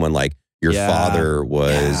for someone like your father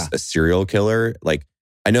was a serial killer. Like,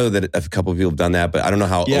 I know that a couple of people have done that, but I don't know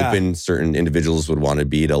how open certain individuals would want to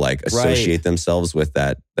be to like associate themselves with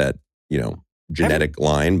that genetic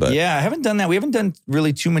line. But I haven't done that. We haven't done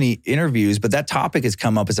really too many interviews, but that topic has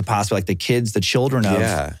come up as a possibility, like the kids, the children of.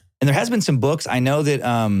 Yeah. And there has been some books. I know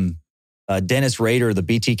that Dennis Rader, the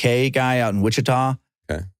BTK guy out in Wichita,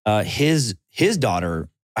 his daughter,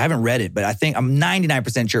 I haven't read it, but I think I'm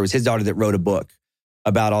 99% sure it was his daughter that wrote a book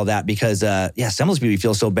about all that because, some of those people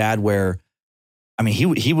feel so bad where, I mean,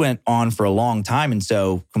 he went on for a long time and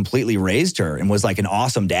so completely raised her and was like an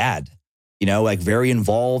awesome dad, like very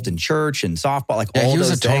involved in church and softball, like all those things. He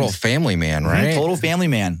was a total family man, right? Total family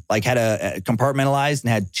man, like had a compartmentalized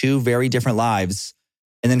and had two very different lives.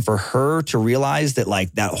 And then for her to realize that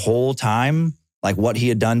like that whole time, like what he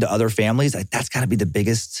had done to other families, like that's gotta be the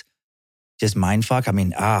biggest just mind fuck. I mean,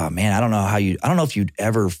 man, I don't know if you'd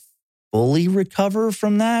ever fully recover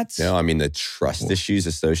from that. No, I mean the trust issues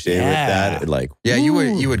associated with that. Like, you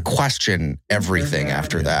would question everything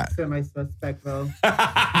after that. Semi-suspect though.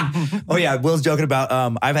 Oh yeah, Will's joking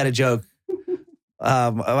about. I've had a joke.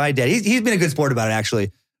 My dad, he's been a good sport about it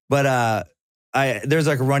actually, but there's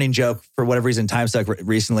like a running joke for whatever reason, time stuck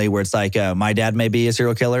recently, where it's like my dad may be a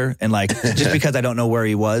serial killer, and like just because I don't know where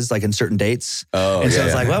he was, like in certain dates. So it's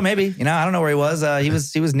like, well, maybe I don't know where he was.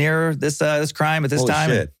 He was near this crime at this time.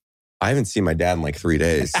 Shit. I haven't seen my dad in like 3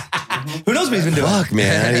 days. Who knows what he's been doing? Fuck,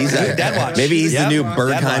 man. He's dad watch. Maybe he's the new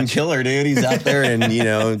Bergheim killer, dude. He's out there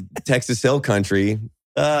in, Texas Hill Country.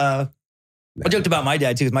 I joked about my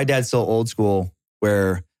dad too, because my dad's so old school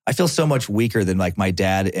where I feel so much weaker than like my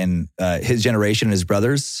dad and his generation and his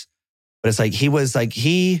brothers. But it's like,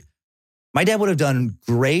 my dad would have done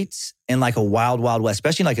great in like a wild, wild west,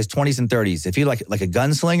 especially in like his 20s and 30s. If he like a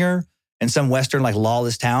gunslinger in some Western like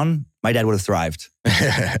lawless town, my dad would have thrived.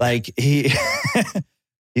 Like he's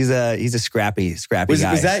a scrappy guy. Was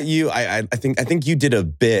that you? I think you did a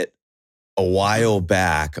bit a while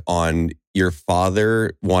back on your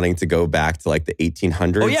father wanting to go back to like the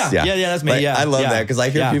 1800s. Oh yeah, that's me. Like, yeah, I love that because I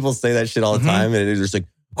hear people say that shit all the time, and it's just like,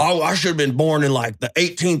 oh, I should have been born in like the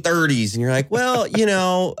 1830s, and you're like, well,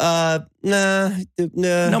 nah,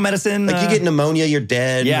 no medicine. Like you get pneumonia, you're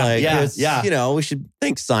dead. Yeah. We should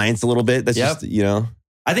think science a little bit. That's just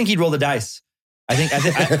I think he'd roll the dice. I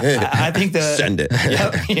think send it.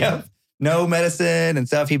 Yep. No medicine and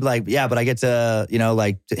stuff. He'd be like, yeah, but I get to,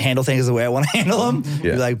 to handle things the way I want to handle them. Yeah.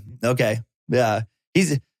 He'd be like, okay. Yeah.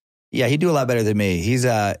 He'd do a lot better than me. He's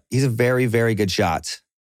a very, very good shot.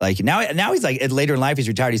 Like now he's like later in life, he's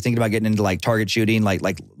retired. He's thinking about getting into like target shooting, like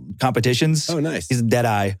competitions. Oh, nice. He's a dead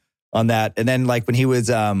eye on that. And then like when he was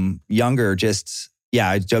younger,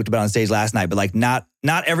 I joked about it on stage last night, but like not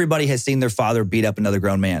everybody has seen their father beat up another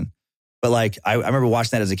grown man. But like, I remember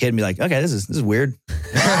watching that as a kid and be like, okay, this is weird.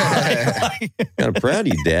 Kind of proud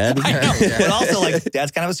of you, Dad. I know, but also like,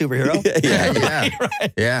 Dad's kind of a superhero.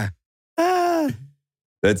 Yeah.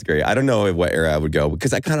 That's great. I don't know what era I would go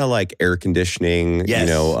because I kind of like air conditioning. Yes.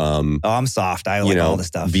 I'm soft. I like all this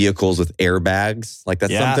stuff. Vehicles with airbags. Like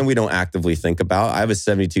that's something we don't actively think about. I have a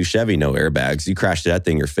 72 Chevy, no airbags. You crash that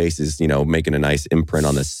thing, your face is, making a nice imprint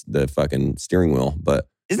on the fucking steering wheel. But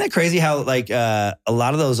isn't that crazy how like a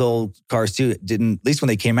lot of those old cars too didn't, at least when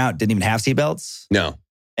they came out, didn't even have seatbelts? No.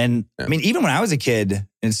 And I mean, even when I was a kid, and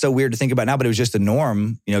it's so weird to think about now, but it was just the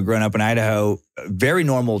norm, growing up in Idaho, very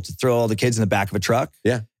normal to throw all the kids in the back of a truck.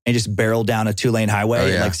 Yeah. And just barrel down a 2-lane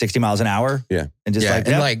highway at like 60 miles an hour. Yeah. And just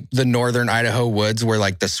like the northern Idaho woods where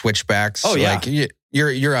like the switchbacks. Oh, yeah. Like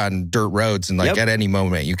you're on dirt roads and like at any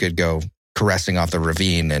moment you could go caressing off the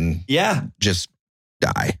ravine and just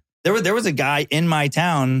die. There was a guy in my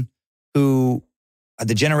town who,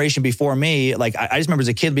 the generation before me, like I just remember as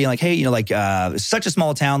a kid being like, hey, such a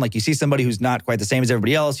small town, like you see somebody who's not quite the same as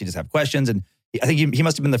everybody else, you just have questions. And I think he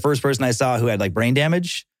must have been the first person I saw who had like brain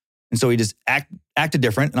damage. And so he just acted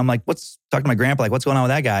different. And I'm like, talking to my grandpa, like, what's going on with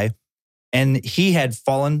that guy? And he had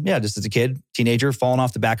fallen, just as a kid, teenager, fallen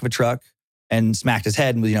off the back of a truck and smacked his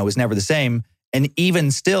head and, was never the same. And even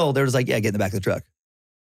still, there was like, get in the back of the truck.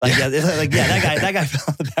 Like, that guy fell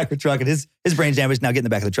off the back of the truck and his brain's damaged. Now get in the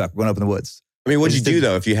back of the truck. We're going up in the woods. I mean, what'd you do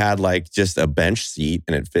though? If you had like just a bench seat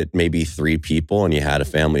and it fit maybe 3 people and you had a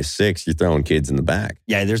family of 6, you're throwing kids in the back.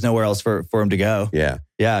 Yeah, there's nowhere else for him to go. Yeah.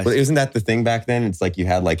 Yeah. But isn't that the thing back then? It's like you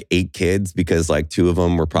had like 8 kids because like 2 of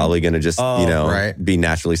them were probably going to just, be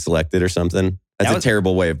naturally selected or something. That's a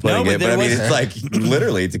terrible way of putting it. But I mean, it's like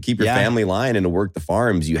literally to keep your family line and to work the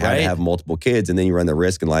farms, you had to have multiple kids. And then you run the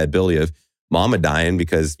risk and liability of mama dying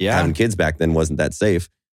because having kids back then wasn't that safe.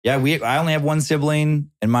 Yeah, I only have one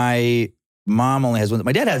sibling, and my mom only has one.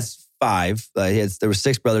 My dad has 5. There were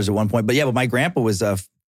 6 brothers at one point. But my grandpa was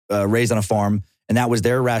raised on a farm, and that was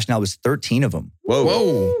their rationale. Was 13 of them.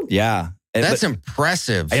 Whoa. Yeah. That's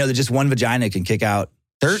impressive. I know that just one vagina can kick out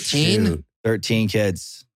 13? 13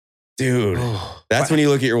 kids. Dude, that's when you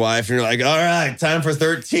look at your wife and you're like, all right, time for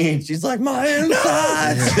 13. She's like, my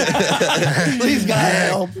insides. Please, God,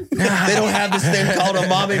 help. They don't have this thing called a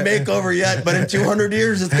mommy makeover yet, but in 200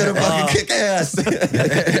 years, it's going to fucking kick ass.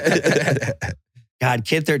 God,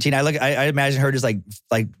 kid 13. I imagine her just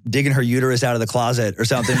like digging her uterus out of the closet or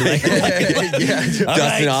something.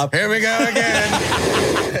 Dusting off. Here we go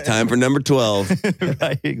again. Time for number 12.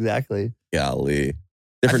 Right, exactly. Golly.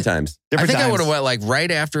 Different times. I would have went like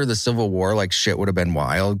right after the Civil War, like shit would have been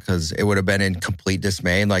wild because it would have been in complete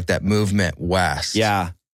dismay. And like that movement west.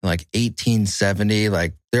 Yeah. Like 1870,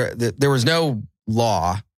 like there was no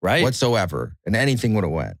law whatsoever and anything would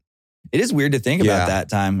have went. It is weird to think about that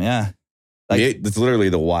time. Yeah. Like, it's literally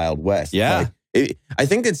the Wild West. Yeah. I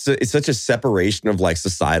think it's such a separation of like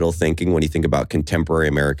societal thinking when you think about contemporary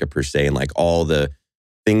America per se and like all the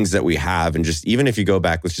things that we have. And just even if you go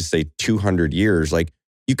back, let's just say 200 years, like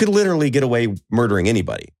you could literally get away murdering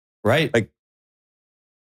anybody. Right. Like,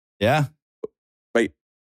 yeah. Right.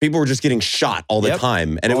 People were just getting shot all the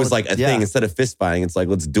time. And it was like a thing. Instead of fist fighting, it's like,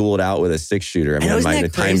 let's duel it out with a 6-shooter. I mean, my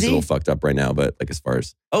time's a little fucked up right now, but like as far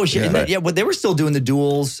as. Oh, shit. But they were still doing the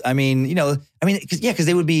duels. I mean, because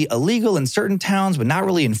they would be illegal in certain towns, but not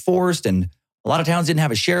really enforced. And a lot of towns didn't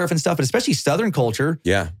have a sheriff and stuff, but especially Southern culture.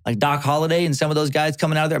 Yeah. Like Doc Holliday and some of those guys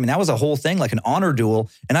coming out of there. I mean, that was a whole thing, like an honor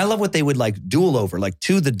duel. And I love what they would like duel over, like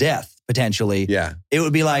to the death, potentially. Yeah. It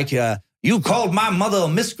would be like, you called my mother a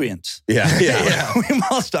miscreant. Yeah. We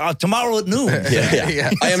must, tomorrow at noon.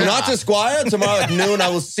 Yeah. I am not a squire. Tomorrow at noon, I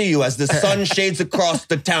will see you. As the sun shades across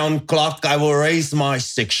the town clock, I will raise my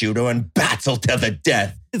 6-shooter and battle to the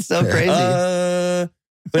death. It's so crazy.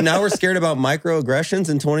 But now we're scared about microaggressions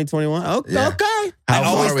in 2021. Okay. I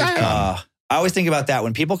always think about that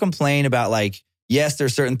when people complain about like, yes,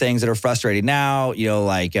 there's certain things that are frustrating now,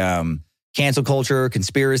 like cancel culture,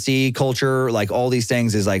 conspiracy culture, like all these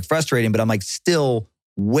things is like frustrating, but I'm like still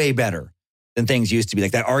way better than things used to be.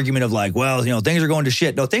 Like that argument of like, well, things are going to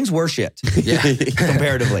shit. No, things were shit.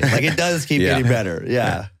 Comparatively. Like it does keep getting better.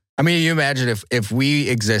 Yeah. I mean, you imagine if we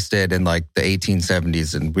existed in like the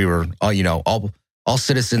 1870s and we were all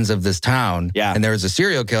citizens of this town, and there was a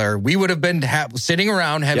serial killer, we would have been sitting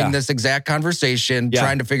around having this exact conversation,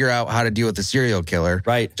 trying to figure out how to deal with the serial killer.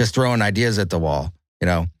 Right. Just throwing ideas at the wall,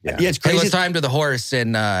 Yeah, it's crazy. It was time to the horse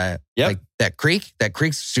in like that creek. That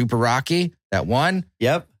creek's super rocky. That one.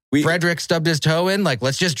 Yep. Frederick stubbed his toe in. Like,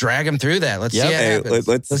 let's just drag him through that. Let's see what happens.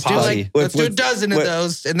 Let's do a dozen of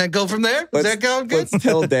those and then go from there. Is that going good? Let's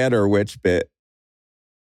tell Dan our witch bit.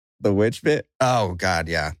 The witch bit? Oh, God,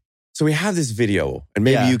 yeah. So we have this video, and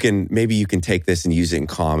maybe you can take this and use it in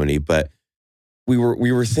comedy. But we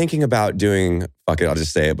were thinking about doing, fuck it, I'll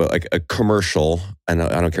just say it, but like a commercial. And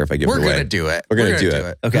I don't care if I give it away. We're gonna do it. We're gonna do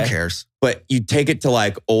it. Okay. Who cares? But you take it to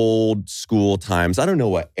like old school times. I don't know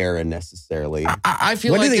what era necessarily. I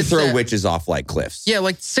feel when like do they throw witches off like cliffs? Yeah,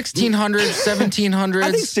 like 1600s, 1700s.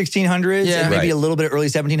 I think 1600s, and maybe a little bit of early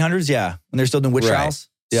 1700s. Yeah, when they're still doing witch trials.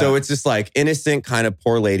 Yeah. So it's just like innocent kind of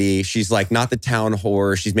poor lady. She's like not the town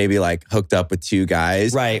whore. She's maybe like hooked up with 2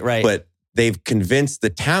 guys. Right. But they've convinced the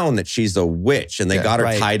town that she's a witch and they got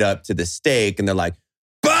her tied up to the stake and they're like,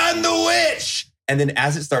 burn the witch. And then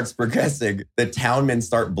as it starts progressing, the townmen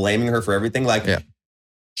start blaming her for everything. Like,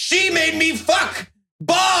 she made me fuck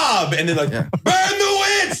Bob. And then like, burn the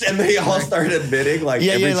witch. And they all start admitting like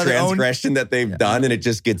every transgression that they've done. And it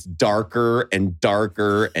just gets darker and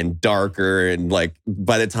darker and darker. And like,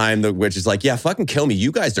 by the time the witch is like, yeah, fucking kill me.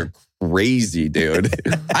 You guys are crazy, dude.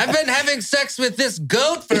 I've been having sex with this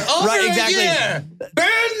goat for over a year.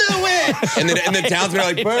 Burn the witch. And the townsmen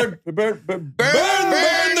are like, burn the witch. Burn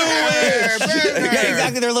her. Yeah,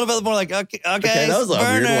 exactly. They're a little bit more like, okay, that was a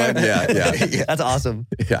weird one. Yeah. That's awesome.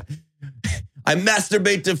 Yeah. I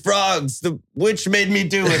masturbate to frogs. The witch made me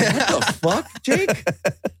do it. What the fuck, Jake?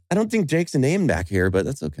 I don't think Jake's a name back here, but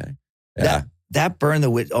that's okay. Yeah. That burn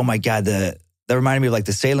the witch. Oh my God. That reminded me of like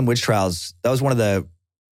the Salem witch trials. That was one of the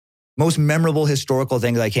most memorable historical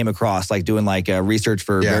things I came across, like doing like research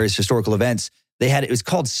for various historical events. It was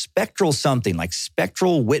called spectral something, like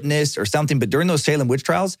spectral witness or something. But during those Salem witch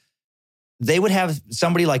trials, they would have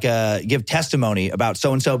somebody like give testimony about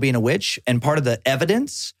so-and-so being a witch. And part of the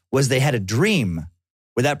evidence was they had a dream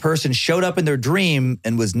where that person showed up in their dream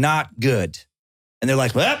and was not good. And they're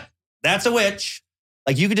like, well, that's a witch.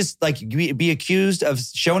 Like you could just like be accused of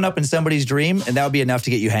showing up in somebody's dream, and that would be enough to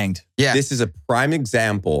get you hanged. Yeah. This is a prime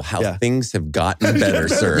example how things have gotten better,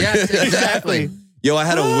 sir. Yes, exactly. Yo, I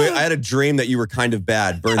had a dream that you were kind of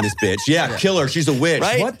bad. Burn this bitch. Yeah, kill her. She's a witch.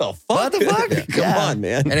 Right? What the fuck? What the fuck? Come on,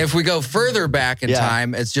 man. And if we go further back in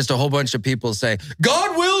time, it's just a whole bunch of people say,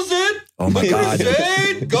 God wills it. Oh my God.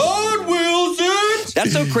 God wills it.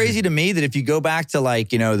 That's so crazy to me that if you go back to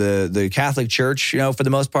like, you know, the Catholic Church, you know, for the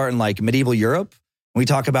most part in like medieval Europe, when we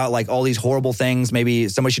talk about like all these horrible things maybe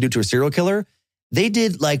somebody should do to a serial killer, they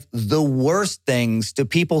did like the worst things to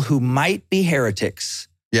people who might be heretics.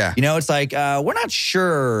 Yeah. You know, it's like, we're not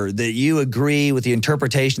sure that you agree with the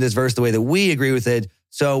interpretation of this verse the way that we agree with it,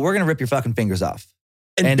 so we're going to rip your fucking fingers off.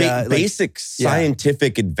 And basic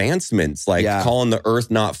scientific advancements, like calling the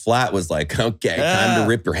earth not flat was like, okay, time to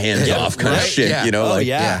rip your hands off kind of shit, you know?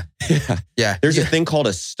 Yeah. There's a thing called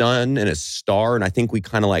a sun and a star, and I think we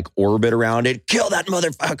kind of like orbit around it. Kill that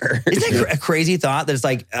motherfucker. Isn't that a crazy thought that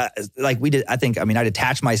it's like we did, I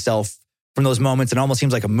detached myself from those moments and it almost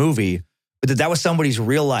seems like a movie, but that was somebody's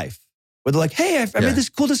real life. Where they're like, hey, I made this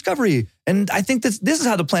cool discovery. And I think this is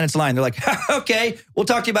how the planets align. They're like, okay, we'll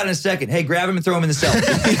talk to you about it in a second. Hey, grab him and throw him in the cell.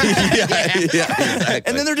 Exactly.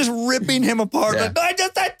 And then they're just ripping him apart. Like,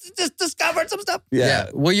 I just discovered some stuff.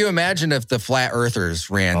 Yeah. Will you imagine if the flat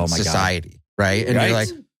earthers ran society, right? And you're like,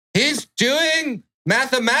 he's doing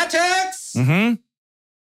mathematics? Mm-hmm.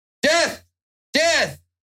 Death,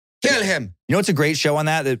 kill him. You know what's a great show on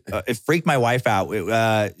that? It freaked my wife out.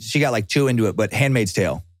 She got like too into it, but Handmaid's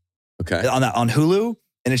Tale. Okay. On Hulu,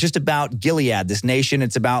 and it's just about Gilead, this nation.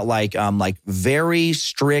 It's about like very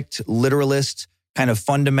strict literalist, kind of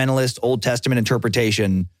fundamentalist Old Testament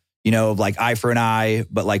interpretation, you know, of like eye for an eye,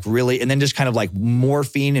 but like really, and then just kind of like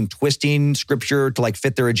morphing and twisting scripture to like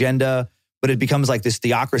fit their agenda. But it becomes like this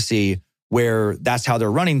theocracy where that's how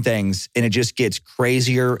they're running things, and it just gets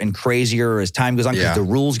crazier and crazier as time goes on because the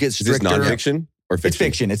rules get stricter. Is this nonfiction or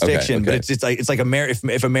fiction? It's fiction, but it's like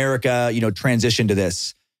if America, you know, transitioned to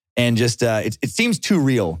this. And just, it seems too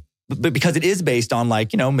real, but because it is based on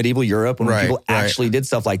like, you know, medieval Europe when people actually did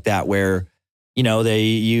stuff like that where, you know,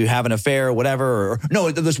 you have an affair or whatever.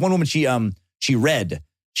 No, there's one woman, she read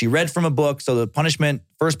from a book. So the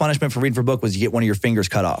first punishment for reading from a book was you get one of your fingers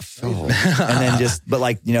cut off. Oh. And then but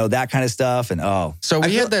like, you know, that kind of stuff. And So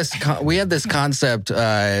we had this concept,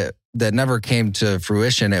 that never came to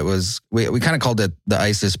fruition. It was, we kind of called it the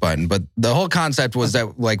ISIS button, but the whole concept was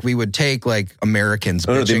that like we would take like Americans.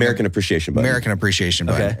 The American Appreciation Button. American Appreciation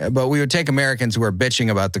Button. Okay. But we would take Americans who are bitching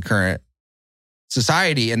about the current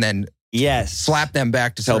society and then slap them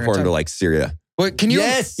back to teleport them to like Syria. What can you?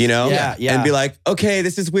 Yes. You know? Yeah. And be like, okay,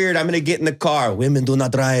 this is weird. I'm going to get in the car. Women do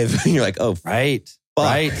not drive. And you're like, oh, right. Fuck.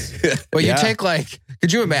 Right. But you take like,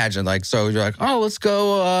 could you imagine like, so you're like, oh, let's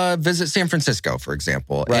go visit San Francisco, for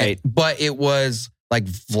example. Right. But it was like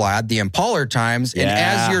Vlad the Impaler times. And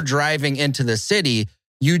as you're driving into the city,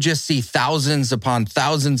 you just see thousands upon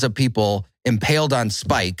thousands of people impaled on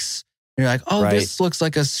spikes. And you're like, oh, this looks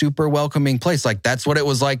like a super welcoming place. Like that's what it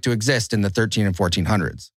was like to exist in the 13 and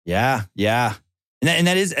 1400s. Yeah. Yeah. And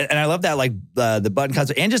that is, and I love that, like the button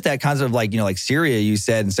concept and just that concept of like, you know, like Syria, you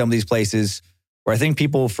said in some of these places where I think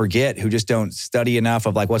people forget who just don't study enough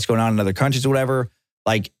of like what's going on in other countries or whatever,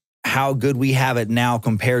 like how good we have it now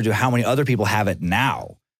compared to how many other people have it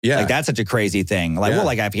now. Yeah. Like that's such a crazy thing. Like, well,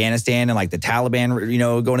 like Afghanistan and like the Taliban, you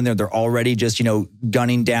know, going in there, they're already just, you know,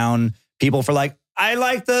 gunning down people for like, I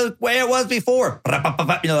like the way it was before.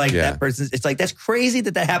 You know, like that person, it's like, that's crazy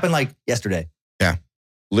that happened like yesterday. Yeah.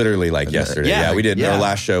 Literally like yesterday. Yeah, we did. Yeah. Our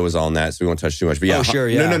last show was on that, so we won't touch too much. But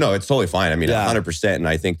yeah, no, it's totally fine. I mean, 100%. And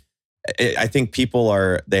I think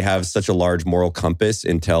people they have such a large moral compass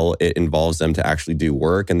until it involves them to actually do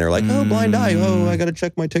work. And they're like, oh, blind eye. Oh, I got to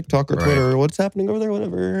check my TikTok or Twitter. What's happening over there?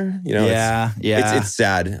 Whatever. You know, it's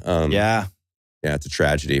sad. It's a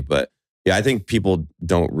tragedy. But yeah, I think people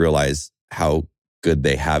don't realize how good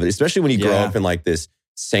they have it, especially when you grow up in like this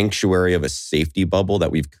sanctuary of a safety bubble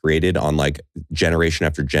that we've created on like generation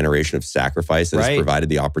after generation of sacrifice that has provided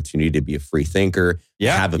the opportunity to be a free thinker,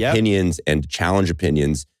 have opinions and challenge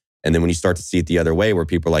opinions. And then when you start to see it the other way, where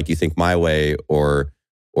people are like, you think my way or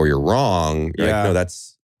you're wrong, you're like, no,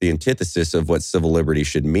 that's the antithesis of what civil liberty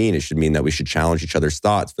should mean. It should mean that we should challenge each other's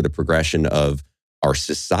thoughts for the progression of our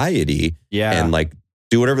society and like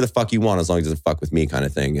do whatever the fuck you want as long as it doesn't fuck with me kind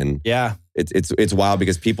of thing. And it's wild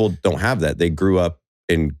because people don't have that. They grew up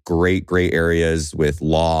in great gray areas with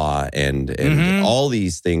law and all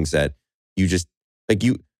these things that you just like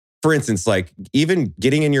for instance, like even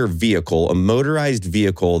getting in your vehicle, a motorized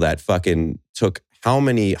vehicle that fucking took how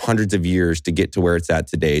many hundreds of years to get to where it's at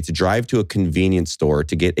today, to drive to a convenience store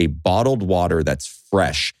to get a bottled water that's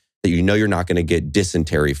fresh, that you know you're not going to get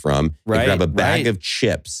dysentery from, Right, grab a bag right. of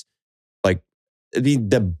chips. Like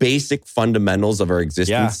the basic fundamentals of our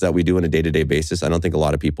existence that we do on a day-to-day basis. I don't think a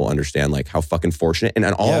lot of people understand like how fucking fortunate and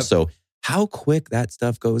also how quick that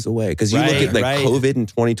stuff goes away. Because you look at like COVID in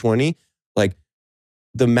 2020, like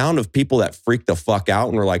the amount of people that freaked the fuck out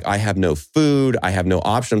and were like, I have no food, I have no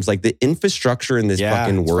options. Like the infrastructure in this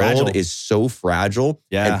fucking world fragile. is so fragile.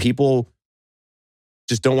 Yeah. And people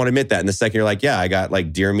just don't want to admit that. And the second you're like, yeah, I got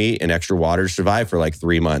like deer meat and extra water to survive for like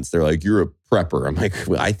 3 months. They're like, you're a prepper. I'm like,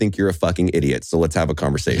 well, I think you're a fucking idiot. So let's have a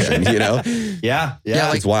conversation, you know? Yeah.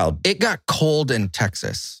 like, it's wild. It got cold in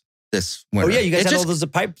Texas this winter. Oh yeah, you guys it had just, all those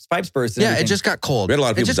pipes burst. And everything. it just got cold. We had a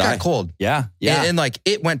lot of it people just die. got cold. Yeah. And like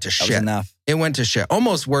it went to That was shit. enough. It went to shit.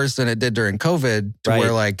 Almost worse than it did during COVID, to Right.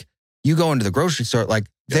 where like you go into the grocery store, like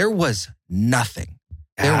there was nothing.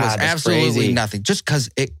 There was that's absolutely crazy. nothing. Just because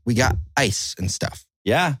we got ice and stuff.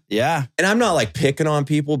 Yeah. And I'm not like picking on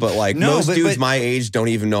people, but like No, most but- dudes but- my age don't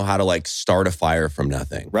even know how to like start a fire from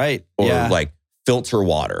nothing. Right. Or yeah. like filter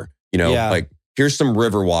water. You know, Yeah. like here's some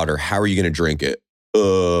river water. How are you going to drink it?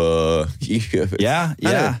 Yeah.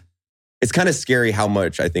 It's kind of scary how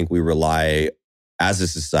much I think we rely as a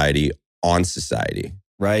society on society.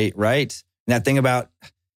 Right. And that thing about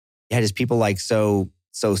just people like so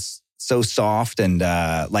soft and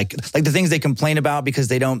like the things they complain about because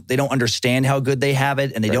they don't understand how good they have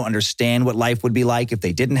it and they don't understand what life would be like if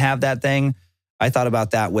they didn't have that thing. I thought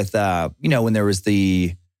about that with when there was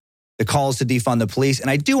the calls to defund the police. And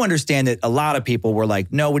I do understand that a lot of people were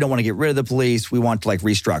like, no, we don't want to get rid of the police. We want to like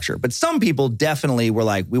restructure. But some people definitely were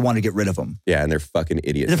like, we want to get rid of them. Yeah, and they're fucking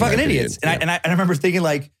idiots. They're fucking in my idiots. opinion. And I remember thinking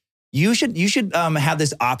like, you should have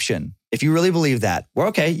this option. If you really believe that, well,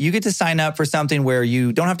 okay, you get to sign up for something where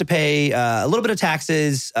you don't have to pay a little bit of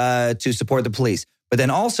taxes to support the police. But then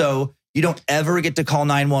also, you don't ever get to call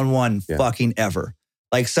 911 fucking ever.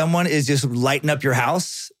 Like someone is just lighting up your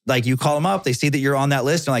house. Like you call them up, they see that you're on that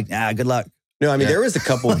list. And like, good luck. No, I mean, there was a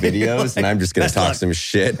couple of videos, and I'm just going to Best talk luck. some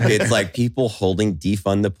shit. It's like people holding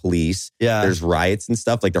defund the police. Yeah. There's riots and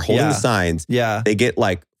stuff. Like they're holding the signs. Yeah. They get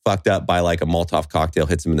like fucked up by like a Molotov cocktail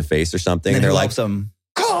hits them in the face or something. And they're like, them.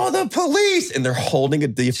 call the police. And they're holding a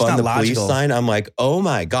defund not the police logical. sign. I'm like, oh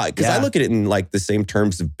my God. Because I Yeah. look at it in like the same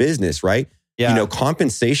terms of business, right? Yeah. You know,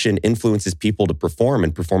 compensation influences people to perform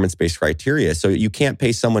and performance-based criteria. So you can't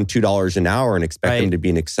pay someone $2 an hour and expect them to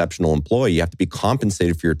be an exceptional employee. You have to be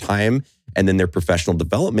compensated for your time and then their professional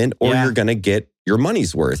development, or you're going to get your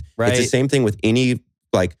money's worth. Right. It's the same thing with any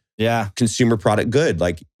like Yeah. consumer product good.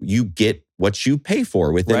 Like you get what you pay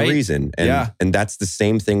for within Right. reason. And, and that's the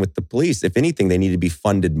same thing with the police. If anything, they need to be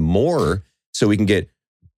funded more so we can get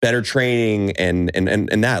better training and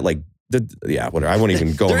that like, whatever. I won't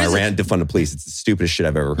even go on my rant to fund the police. It's the stupidest shit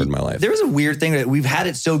I've ever heard in my life. There is a weird thing that we've had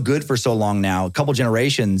it so good for so long now, a couple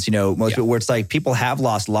generations, most people, where it's like people have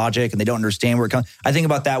lost logic and they don't understand where it comes. I think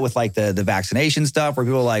about that with like the vaccination stuff where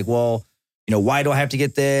people are like, well, why do I have to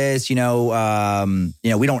get this? We don't,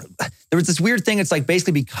 there was this weird thing. It's like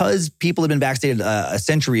basically because people have been vaccinated a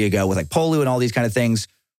century ago with like polio and all these kind of things,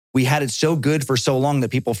 we had it so good for so long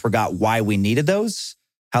that people forgot why we needed those.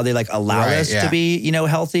 How they like allow us to be,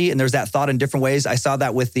 healthy. And there's that thought in different ways. I saw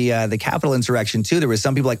that with the Capitol insurrection too. There was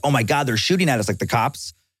some people like, oh my God, they're shooting at us like the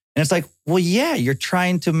cops. And it's like, well, yeah, you're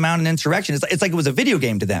trying to mount an insurrection. It's like it was a video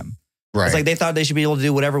game to them. Right. It's like they thought they should be able to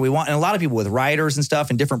do whatever we want. And a lot of people with rioters and stuff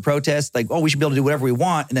and different protests, like, oh, we should be able to do whatever we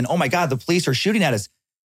want. And then, oh my God, the police are shooting at us.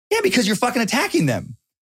 Yeah, because you're fucking attacking them.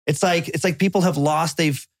 It's like people have lost,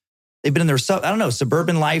 they've been in their,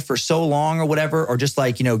 suburban life for so long or whatever, or just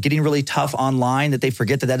like, getting really tough online that they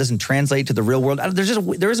forget that doesn't translate to the real world.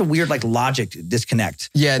 There is a weird like logic disconnect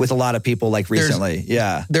with a lot of people like recently.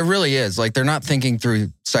 There really is. Like they're not thinking through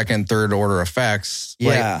second, third order effects.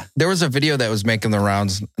 Yeah. Like, there was a video that was making the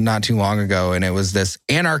rounds not too long ago, and it was this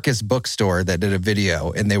anarchist bookstore that did a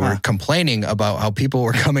video, and they were complaining about how people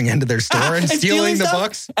were coming into their store and stealing the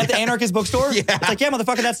books. At the anarchist bookstore? Yeah. It's like, yeah,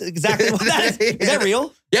 motherfucker, that's exactly what that is. Is that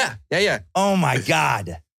real? Yeah. Oh my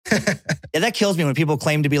God. That kills me when people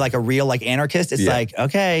claim to be like a real like anarchist. It's like,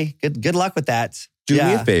 okay, good luck with that. Do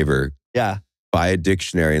me a favor. Yeah. Buy a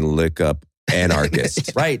dictionary and look up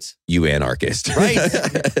anarchist. Right. You anarchist. Right.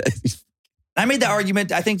 I made that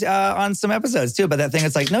argument, I think, on some episodes too, about that thing.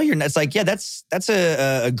 It's like, no, you're not. It's like, yeah, that's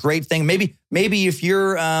a great thing. Maybe if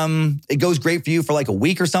you're, it goes great for you for like a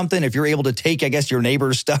week or something, if you're able to take, I guess, your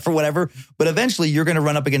neighbor's stuff or whatever, but eventually you're going to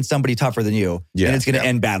run up against somebody tougher than you. And it's going to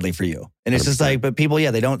end badly for you. And it's just like, but people,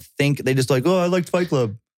 they don't think, they just like, oh, I liked Fight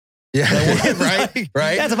Club. Yeah, right.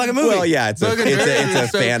 Yeah, it's a fucking movie. Well, yeah, it's a Logan Bird fantasy.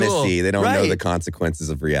 is so cool. They don't know Right. the consequences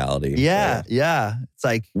of reality. Yeah. It's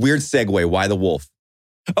like, Weird segue. Why the wolf?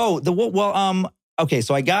 Okay,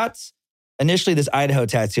 so I got initially this Idaho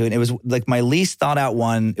tattoo, and it was like my least thought out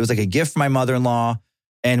one. It was like a gift from my mother-in-law,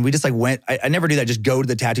 and we just like went. I never do that. Just go to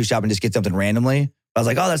the tattoo shop and just get something randomly. I was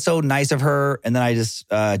like, oh, that's so nice of her. And then I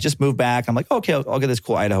just moved back. I'm like, okay, I'll get this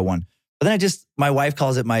cool Idaho one. But then my wife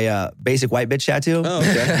calls it my basic white bitch tattoo. Oh,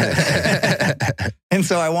 okay. And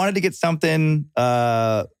so I wanted to get something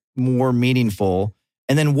more meaningful.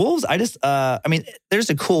 And then wolves, there's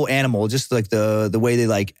a cool animal, just like the way they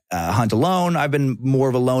like hunt alone. I've been more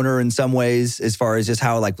of a loner in some ways as far as just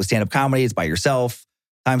how like with stand-up comedy, it's by yourself.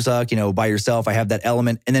 Time suck, by yourself. I have that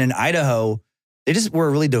element. And then in Idaho, they just were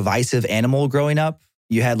a really divisive animal growing up.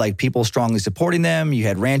 You had like people strongly supporting them. You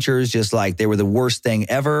had ranchers just like they were the worst thing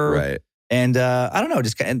ever. Right. And I don't know,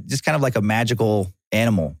 just kind of like a magical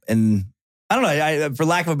animal. And I don't know, for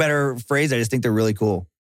lack of a better phrase, I just think they're really cool.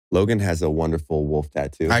 Logan has a wonderful wolf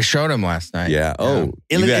tattoo. I showed him last night. Yeah. Oh,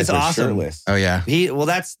 you guys It's were awesome. shirtless. Oh yeah.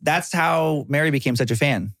 That's how Mary became such a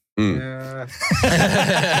fan.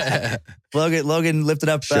 Logan lifted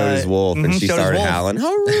up, Showed his wolf, and she showed his started wolf. howling.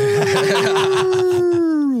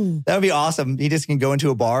 That would be awesome. He just can go into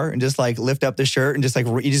a bar and just like lift up the shirt and just like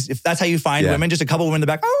if that's how you find women, just a couple women in the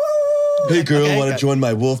back. Hey girl, Okay, want to join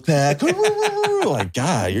my wolf pack? Like,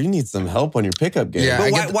 God, you need some help on your pickup game. Yeah.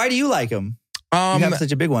 But why do you like him? You have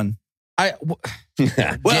such a big one. Well,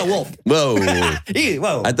 wolf. Whoa.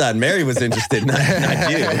 Whoa. I thought Mary was interested, not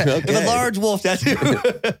you. Okay. With a large wolf tattoo.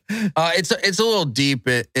 It's a little deep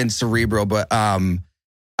and cerebral, but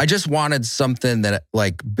I just wanted something that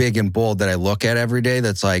like big and bold that I look at every day.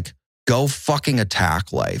 That's like, go fucking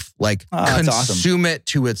attack life. Like that's awesome. consume it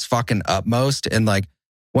to its fucking utmost. And like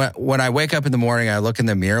when I wake up in the morning, I look in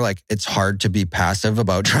the mirror. Like it's hard to be passive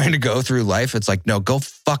about trying to go through life. It's like, no, go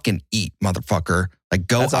fucking eat, motherfucker. Like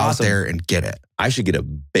go That's out awesome. there and get it. I should get a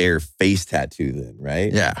bare face tattoo then,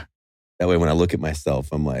 right? Yeah. That way when I look at myself,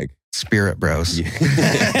 I'm like, Spirit bros.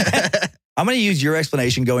 I'm going to use your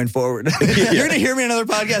explanation going forward. You're going to hear me in another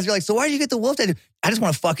podcast. You're like, so why do you get the wolf tattoo? I just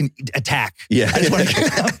want to fucking attack. Yeah. I just want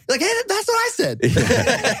to like, hey, that's what I said.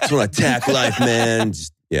 Just want to attack life, man.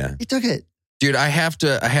 Yeah. You took it. Dude, I have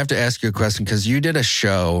to ask you a question because you did a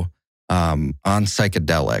show on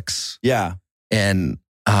psychedelics. Yeah. And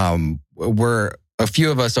we're a few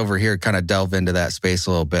of us over here kind of delve into that space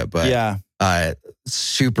a little bit, but yeah.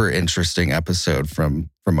 Super interesting episode from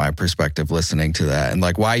my perspective listening to that and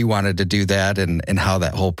like why you wanted to do that and how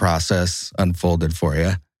that whole process unfolded for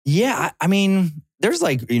you. Yeah. I mean, there's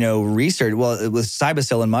like, research, well, with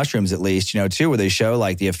psilocybin mushrooms, at least, too, where they show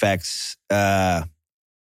like the effects,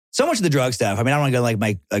 so much of the drug stuff. I mean, I don't want to go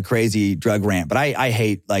like a crazy drug rant, but I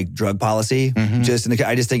hate like drug policy. Mhm.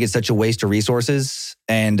 I just think it's such a waste of resources.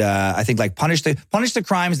 And I think like punish the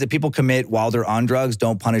crimes that people commit while they're on drugs.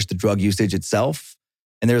 Don't punish the drug usage itself.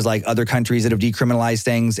 And there's like other countries that have decriminalized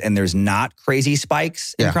things and there's not crazy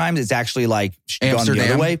spikes in crimes. It's actually like gone the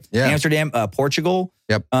other way. Yeah. Amsterdam, Portugal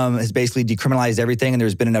has basically decriminalized everything. And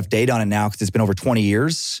there's been enough data on it now because it's been over 20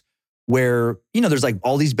 years. Where, there's like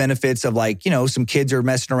all these benefits of like, some kids are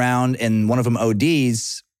messing around and one of them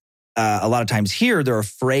ODs. A lot of times here, they're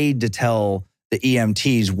afraid to tell the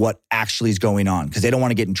EMTs what actually is going on because they don't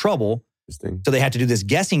want to get in trouble. So they have to do this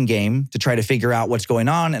guessing game to try to figure out what's going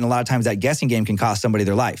on. And a lot of times that guessing game can cost somebody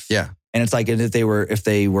their life. Yeah. And it's like, if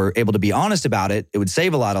they were able to be honest about it, it would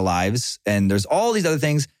save a lot of lives. And there's all these other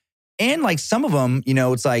things. And like some of them,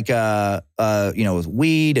 it's like, with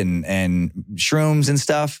weed and shrooms and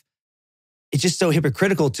stuff. It's just so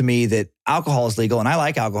hypocritical to me that alcohol is legal and I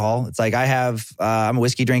like alcohol. It's like I'm a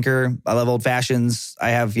whiskey drinker. I love old fashions. I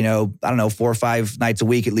have, 4 or 5 nights a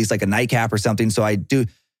week, at least like a nightcap or something. So I do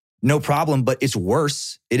no problem, but it's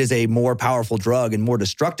worse. It is a more powerful drug and more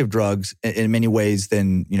destructive drugs in many ways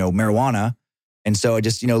than, marijuana. And so I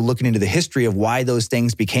just, looking into the history of why those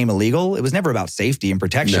things became illegal, it was never about safety and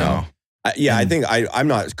protection. No. I think I'm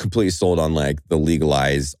not completely sold on like the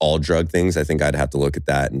legalize all drug things. I think I'd have to look at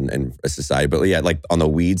that and a society. But yeah, like on the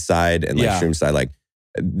weed side and like shroom side, like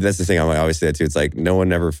that's the thing I always say that too. It's like no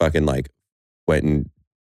one ever fucking like went and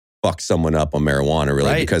fucked someone up on marijuana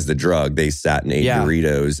really because the drug. They sat and ate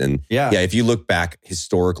Doritos. And if you look back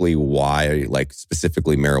historically why like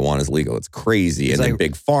specifically marijuana is legal, it's crazy. And then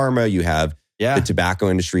big pharma, you have the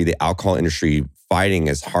tobacco industry, the alcohol industry fighting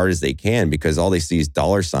as hard as they can because all they see is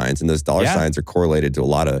dollar signs. And those dollar signs are correlated to a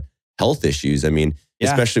lot of health issues. I mean,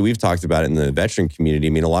 especially we've talked about it in the veteran community. I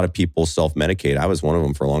mean, a lot of people self-medicate. I was one of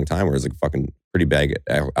them for a long time where I was like fucking pretty bad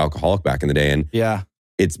alcoholic back in the day. And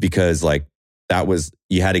it's because like that was,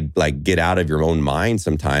 you had to like get out of your own mind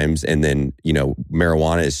sometimes. And then, you know,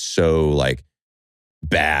 marijuana is so like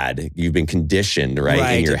bad. You've been conditioned,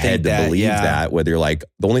 right? In your head to believe that, whether you're like,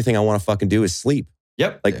 the only thing I want to fucking do is sleep.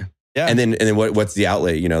 Yep. Like, and then what's the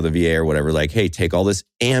outlet, you know, the VA or whatever, like, hey, take all this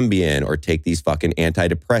Ambien or take these fucking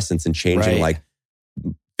antidepressants and changing like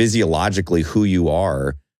physiologically who you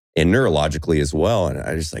are and neurologically as well. And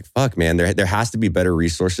I just like, fuck, man, there has to be better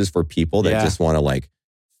resources for people that just want to like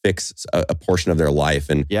fix a portion of their life.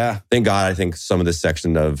 And thank God, I think some of this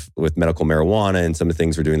section with medical marijuana and some of the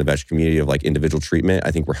things we're doing in the veteran community of like individual treatment,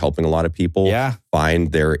 I think we're helping a lot of people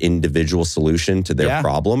find their individual solution to their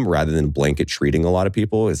problem rather than blanket treating a lot of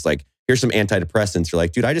people. It's like, here's some antidepressants. You're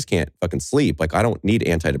like, dude, I just can't fucking sleep. Like, I don't need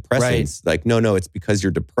antidepressants. Like, no, it's because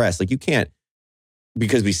you're depressed. Like, you can't,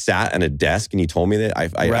 because we sat at a desk and you told me that.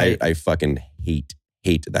 I fucking hate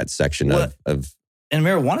that section of. And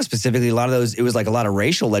marijuana specifically, a lot of those, it was like a lot of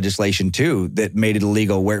racial legislation too that made it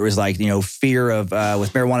illegal, where it was like, you know, fear of,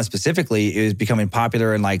 with marijuana specifically, it was becoming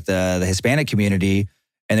popular in like the Hispanic community.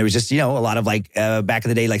 And there was just, you know, a lot of like, back in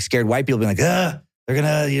the day, like scared white people being like, they're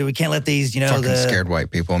gonna, you know, we can't let these, you know. Fucking scared white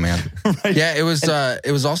people, man. Yeah, it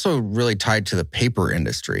was also really tied to the paper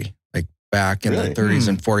industry, like back in the 30s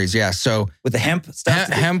and 40s. Yeah, so. With the hemp stuff?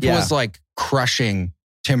 Hemp was like crushing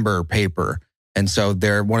timber paper. And so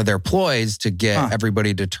one of their ploys to get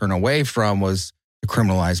everybody to turn away from was to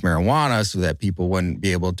criminalize marijuana so that people wouldn't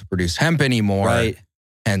be able to produce hemp anymore. Right.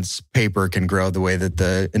 Hence, paper can grow the way that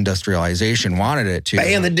the industrialization wanted it to.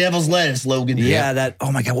 Ban the devil's lettuce, Logan. Yeah, that,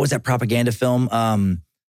 oh my God, what was that propaganda film?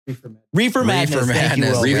 Reefer Madness. Thank you,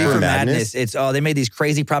 Will. Reefer Madness. It's, they made these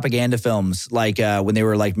crazy propaganda films like when they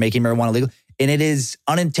were like making marijuana legal. And it is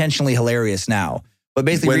unintentionally hilarious now. But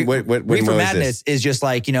basically, Reefer Madness is just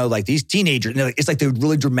like, you know, like these teenagers, you know, it's like the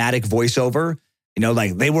really dramatic voiceover, you know,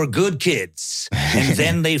 like they were good kids and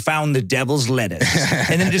then they found the devil's lettuce.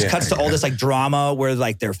 And then it just cuts to all this like drama where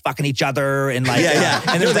like they're fucking each other and like,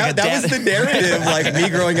 and no, that was the narrative. Like me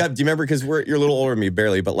growing up, do you remember? Because you're a little older than me,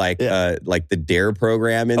 barely, but like the DARE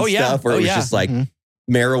program and stuff where it was just like,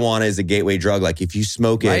 marijuana is a gateway drug. Like if you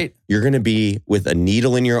smoke it, you're going to be with a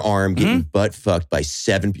needle in your arm getting butt fucked by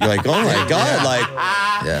 7 people. You're like, oh my God.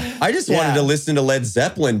 Like, I just wanted to listen to Led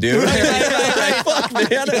Zeppelin, dude. Fuck, man.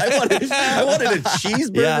 I wanted a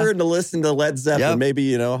cheeseburger and to listen to Led Zeppelin. Maybe,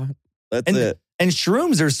 you know, that's it. And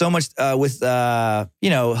shrooms, there's so much with, you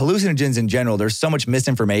know, hallucinogens in general, there's so much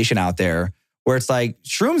misinformation out there where it's like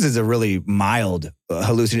shrooms is a really mild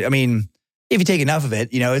hallucinogen. I mean, if you take enough of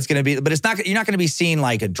it, you know, it's going to be, but it's not, you're not going to be seeing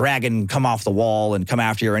like a dragon come off the wall and come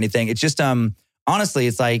after you or anything. It's just, honestly,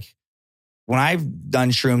 it's like when I've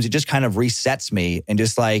done shrooms, it just kind of resets me and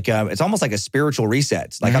just like, it's almost like a spiritual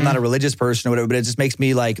reset. Like I'm not a religious person or whatever, but it just makes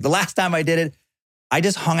me like, the last time I did it, I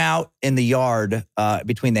just hung out in the yard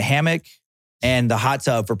between the hammock and the hot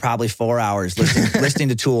tub for probably 4 hours listening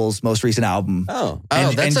to Tool's most recent album.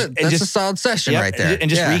 That's a solid session right there.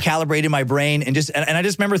 And just recalibrated my brain and I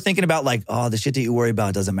just remember thinking about like, oh, the shit that you worry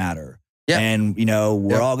about doesn't matter. And, you know,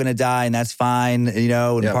 we're all going to die and that's fine, you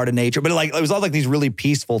know, and part of nature. But it was all like these really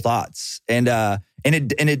peaceful thoughts. And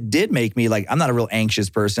it did make me like, I'm not a real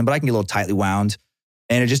anxious person, but I can get a little tightly wound.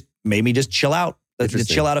 And it just made me just chill out. The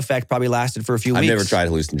chill out effect probably lasted for a few weeks. I've never tried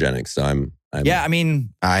hallucinogenics, so I'm I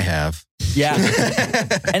mean, I have. Yeah.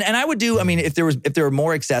 and I would do, I mean, if they were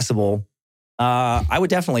more accessible, I would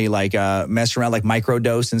definitely like mess around, like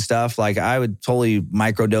microdose and stuff. Like I would totally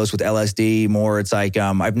microdose with LSD more. It's like,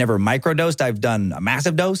 I've never microdosed. I've done a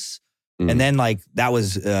massive dose. And then like, that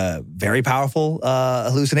was very powerful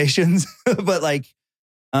hallucinations. But like,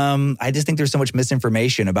 I just think there's so much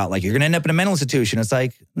misinformation about like, you're going to end up in a mental institution. It's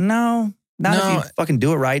like, no, if you fucking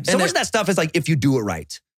do it right. So much of that stuff is like, if you do it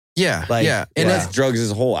right. Yeah, like, and that's drugs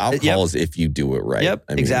as a whole. Alcohol is if you do it right. Yep,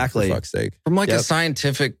 I mean, exactly. For fuck's sake. From like a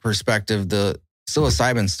scientific perspective, the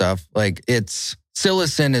psilocybin stuff, like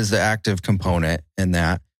psilocin is the active component in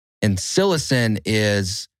that, and psilocin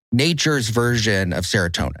is nature's version of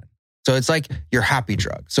serotonin. So it's like your happy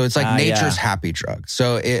drug. So it's like nature's happy drug.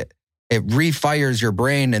 So it refires your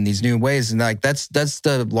brain in these new ways. And like, that's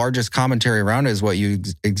the largest commentary around it is what you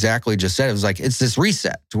exactly just said. It was like, it's this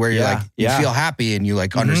reset to where you're like, you feel happy and you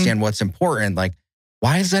like understand what's important. Like,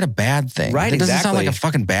 why is that a bad thing? Right. It doesn't sound like a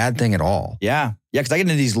fucking bad thing at all. Yeah. Yeah. Cause I get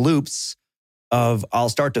into these loops of, I'll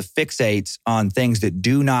start to fixate on things that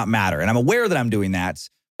do not matter. And I'm aware that I'm doing that,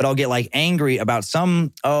 but I'll get like angry about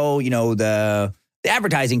some, the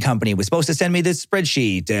advertising company was supposed to send me this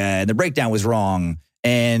spreadsheet and the breakdown was wrong.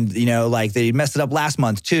 And, you know, like they messed it up last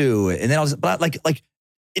month too. And then but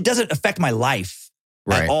it doesn't affect my life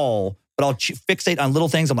at all. but I'll fixate on little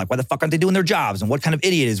things. I'm like, why the fuck aren't they doing their jobs? And what kind of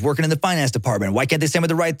idiot is working in the finance department? Why can't they send me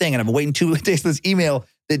the right thing? And I'm waiting 2 days for this email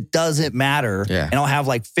that doesn't matter. Yeah. And I'll have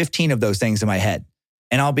like 15 of those things in my head.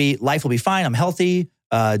 And life will be fine. I'm healthy,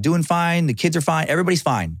 doing fine. The kids are fine. Everybody's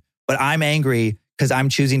fine. But I'm angry because I'm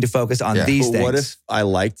choosing to focus on these things. What if I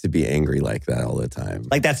like to be angry like that all the time?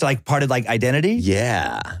 Like that's like part of like identity?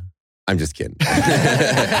 Yeah. I'm just kidding.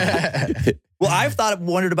 Well, I've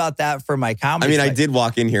wondered about that for my comedy. I mean, I did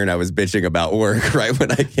walk in here and I was bitching about work right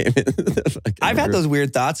when I came in. I've had those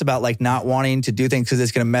weird thoughts about like not wanting to do things because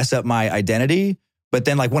it's going to mess up my identity. But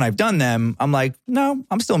then like when I've done them, I'm like, no,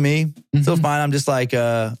 I'm still me. Still fine. I'm just like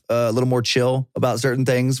a little more chill about certain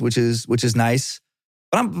things, which is nice.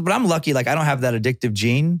 But I'm lucky. Like I don't have that addictive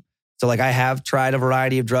gene. So like I have tried a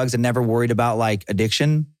variety of drugs and never worried about like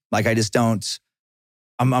addiction. Like I just don't.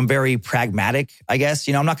 I'm very pragmatic, I guess.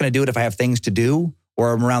 You know, I'm not going to do it if I have things to do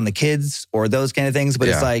or I'm around the kids or those kind of things. But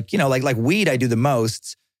it's like, you know, like weed I do the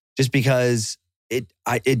most just because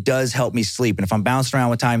it does help me sleep. And if I'm bouncing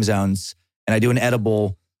around with time zones and I do an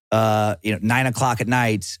edible, 9 o'clock at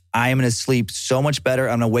night, I am going to sleep so much better.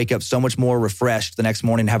 I'm going to wake up so much more refreshed the next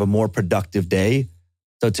morning and have a more productive day.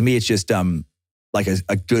 So to me, it's just like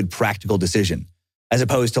a good practical decision as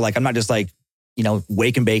opposed to like, I'm not just like, you know,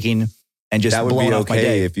 wake and baking and just that would blowing be off my day.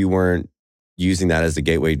 okay if you weren't using that as a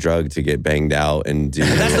gateway drug to get banged out and do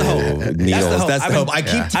That's the hope. needles. That's the hope. I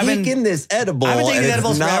Yeah. keep taking this edible. I've been taking and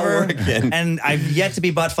edibles it's not forever, working. and I've yet to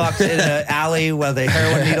be butt fucked in an alley with a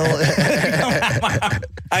heroin needle.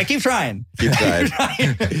 I keep trying. Keep trying.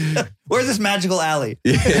 Where's this magical alley?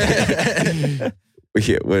 What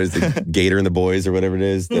is it? Gator and the Boys or whatever it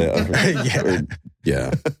is? Yeah.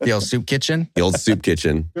 The old soup kitchen. The old soup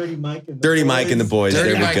kitchen. Dirty Mike and the Boys.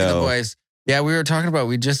 Dirty There we Mike and the go. Boys. Yeah, we were talking about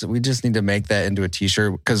we just need to make that into a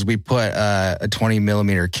t-shirt because we put a 20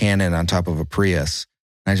 millimeter Canon on top of a Prius.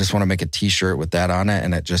 I just want to make a t-shirt with that on it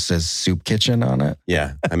and it just says soup kitchen on it.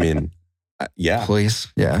 Yeah. I mean, yeah. Please.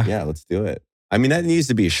 Yeah. Yeah, let's do it. I mean, that needs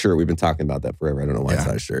to be a shirt. We've been talking about that forever. I don't know why it's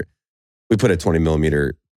not a shirt. We put a 20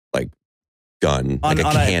 millimeter like gun, like a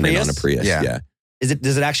cannon on a Prius. Yeah.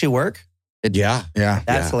 Does it actually work? Yeah.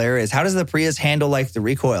 That's hilarious. How does the Prius handle like the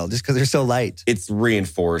recoil just because they're so light? It's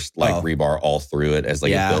reinforced like rebar all through it as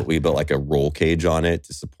like we built like a roll cage on it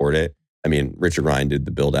to support it. I mean, Richard Ryan did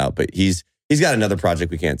the build out, but he's got another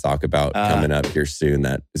project we can't talk about coming up here soon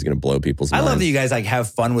that is going to blow people's minds. I love that you guys like have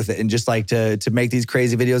fun with it and just like to make these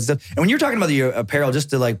crazy videos and stuff. And when you're talking about your apparel, just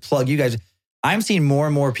to like plug you guys, I'm seeing more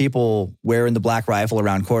and more people wearing the Black Rifle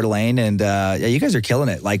around Coeur d'Alene, and you guys are killing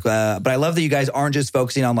it. Like, but I love that you guys aren't just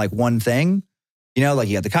focusing on like one thing. You know, like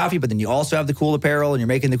you got the coffee, but then you also have the cool apparel, and you're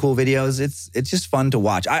making the cool videos. It's just fun to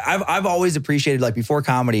watch. I've always appreciated like before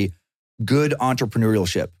comedy, good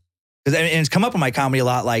entrepreneurship, because and it's come up in my comedy a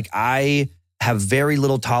lot. Like I have very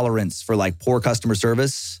little tolerance for like poor customer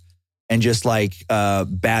service and just like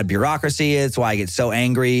bad bureaucracy. It's why I get so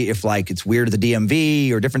angry if like it's weird at the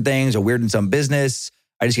DMV or different things or weird in some business.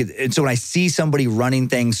 And so when I see somebody running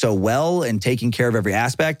things so well and taking care of every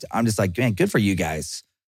aspect, I'm just like, man, good for you guys.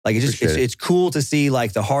 Like it's cool to see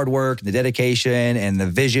like the hard work, and the dedication, and the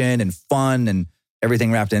vision and fun and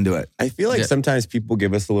everything wrapped into it. I feel like sometimes people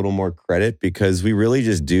give us a little more credit because we really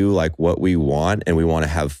just do like what we want and we want to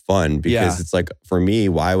have fun. Because it's like, for me,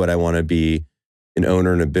 why would I want to be an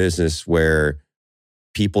owner in a business where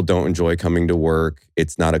people don't enjoy coming to work?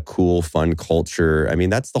 It's not a cool, fun culture. I mean,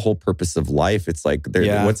 that's the whole purpose of life. It's like,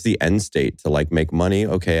 what's the end state? To like make money?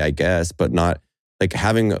 Okay, I guess, but not like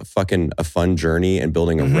having a fun journey and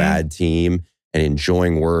building a rad team and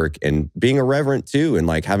enjoying work and being irreverent too. And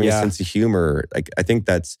like having a sense of humor. Like, I think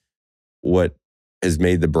that's what has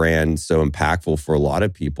made the brand so impactful for a lot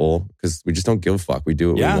of people because we just don't give a fuck. We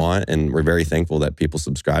do what we want. And we're very thankful that people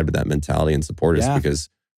subscribe to that mentality and support us because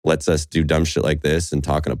it lets us do dumb shit like this and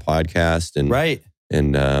talk on a podcast. And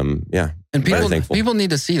And people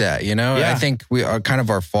need to see that, you know? I think we are kind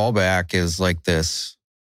of our fallback is like this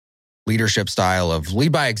leadership style of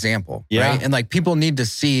lead by example, right? And like people need to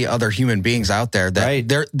see other human beings out there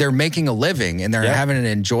that they're making a living and they're having an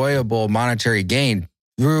enjoyable monetary gain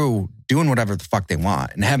through doing whatever the fuck they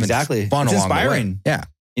want and having fun it's along inspiring. the way. Yeah.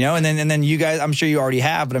 You know, and then you guys, I'm sure you already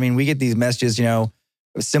have, but I mean, we get these messages, you know,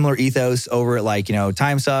 similar ethos over at like, you know,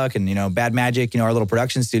 Time Suck and, you know, Bad Magic, you know, our little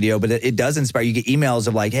production studio, but it does inspire. You get emails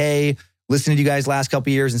of like, hey, listening to you guys last couple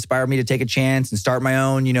of years inspired me to take a chance and start my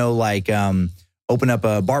own, you know, like open up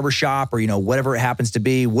a barber shop or, you know, whatever it happens to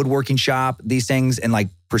be, woodworking shop, these things, and like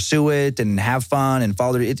pursue it and have fun and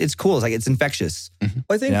follow it. It's cool. It's like, it's infectious.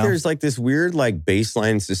 I think there's like this weird like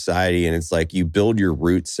baseline society, and it's like you build your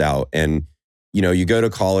roots out and, you know, you go to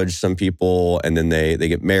college, some people, and then they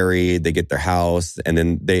get married, they get their house, and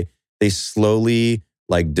then they they slowly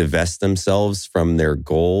like divest themselves from their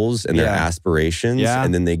goals and their aspirations. Yeah.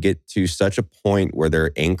 And then they get to such a point where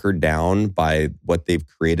they're anchored down by what they've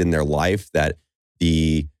created in their life that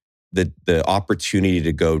the opportunity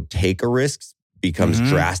to go take a risk becomes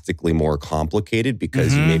drastically more complicated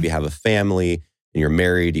because you maybe have a family and you're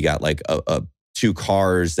married, you got like a 2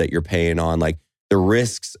 cars that you're paying on. Like the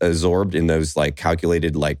risks absorbed in those like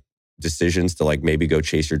calculated like decisions to like maybe go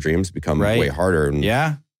chase your dreams become way harder. And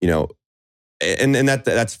you know, and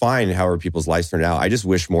that's fine however people's lives turn out. I just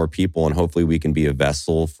wish more people, and hopefully we can be a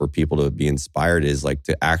vessel for people to be inspired, is like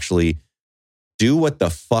to actually do what the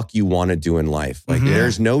fuck you want to do in life. Like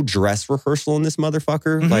there's no dress rehearsal in this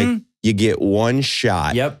motherfucker. Like you get one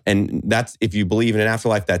shot. And that's, if you believe in an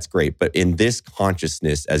afterlife, that's great. But in this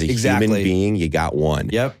consciousness as a human being, you got one.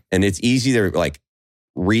 And it's easy to like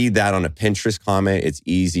read that on a Pinterest comment. It's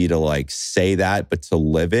easy to like say that, but to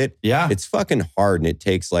live it, it's fucking hard. And it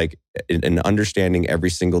takes like an understanding every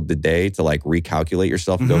single day to like recalculate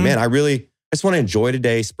yourself and go, man, I just want to enjoy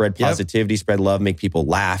today, spread positivity, spread love, make people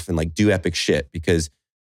laugh and like do epic shit. Because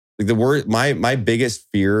my biggest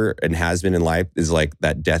fear and has been in life is like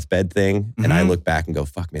that deathbed thing. And I look back and go,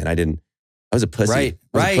 fuck man, I was a pussy. I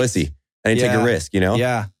was a pussy. I didn't take a risk, you know?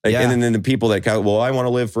 And then the people that go, well, I want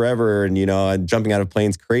to live forever. And, you know, jumping out of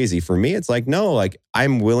planes crazy. For me, it's like, no, like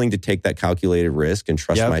I'm willing to take that calculated risk and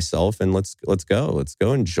trust myself. And let's go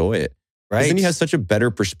enjoy it. Because then you have such a better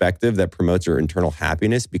perspective that promotes your internal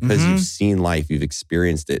happiness because you've seen life, you've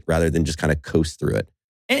experienced it rather than just kind of coast through it.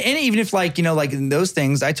 And even if like, you know, like in those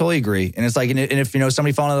things, I totally agree. And it's like, and if, you know,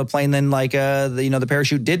 somebody falling out of the plane, then like, the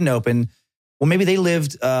parachute didn't open. Well, maybe they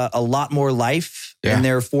lived a lot more life in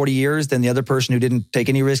their 40 years than the other person who didn't take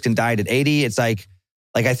any risk and died at 80. It's like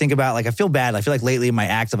I think about, like, I feel bad. I feel like lately in my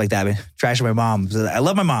acts of like that, I've been trashing my mom. I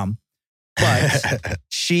love my mom, but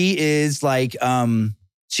she is like,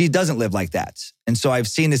 she doesn't live like that. And so I've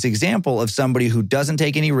seen this example of somebody who doesn't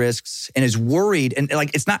take any risks and is worried and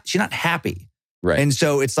like, she's not happy. And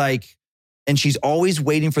so it's like, and she's always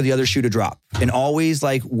waiting for the other shoe to drop and always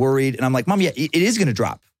like worried. And I'm like, Mom, it is going to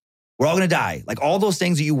drop. We're all going to die. Like all those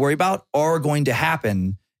things that you worry about are going to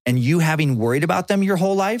happen. And you having worried about them your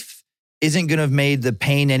whole life isn't going to have made the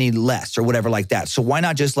pain any less or whatever like that. So why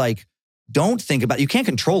not just like, don't think about it. You can't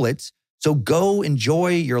control it. So go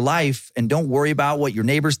enjoy your life and don't worry about what your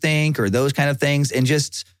neighbors think or those kind of things. And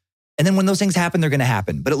then when those things happen, they're going to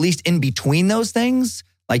happen. But at least in between those things,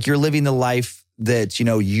 like you're living the life that, you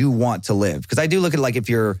know, you want to live. Because I do look at like if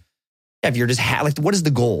you're just like, what is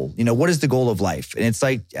the goal? You know, what is the goal of life? And it's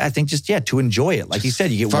like, I think just to enjoy it. Like you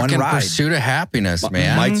said, you get one ride. Pursuit of happiness,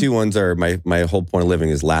 man. My 2 ones are my whole point of living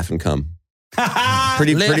is laugh and come.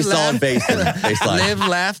 pretty solid baseline. Live,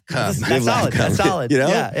 laugh, come. That's solid. You know?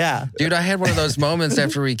 Yeah. Dude, I had one of those moments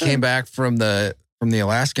after we came back from the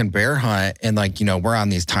Alaskan bear hunt, and like, you know, we're on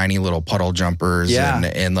these tiny little puddle jumpers,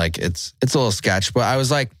 and like it's a little sketch, but I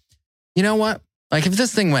was like, you know what? Like if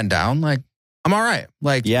this thing went down, like I'm all right.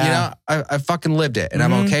 Like, you know, I fucking lived it and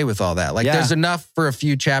I'm okay with all that. Like there's enough for a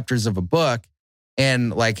few chapters of a book.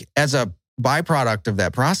 And like, as a byproduct of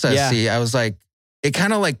that process, I was like, it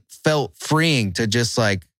kind of like felt freeing to just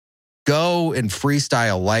like go and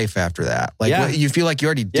freestyle life after that. Like you feel like you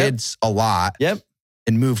already did a lot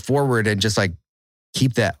and move forward and just like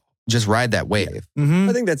keep that, just ride that wave.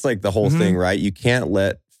 I think that's like the whole thing, right? You can't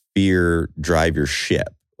let fear drive your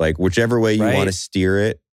ship. Like whichever way you want to steer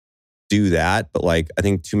it, do that. But like, I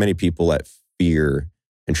think too many people let fear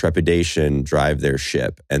and trepidation drive their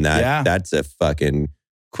ship. And that's a fucking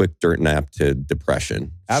quick dirt nap to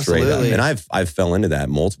depression. Absolutely. And I've fell into that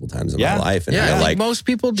multiple times in my life. And I like most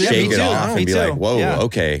people do. Shake it off and be like, whoa,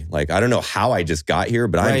 okay. Like, I don't know how I just got here,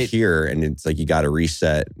 but I'm here. And it's like, you got to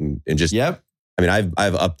reset and just, I mean,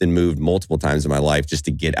 I've upped and moved multiple times in my life just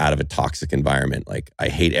to get out of a toxic environment. Like I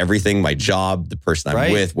hate everything, my job, the person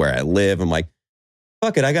I'm with, where I live. I'm like,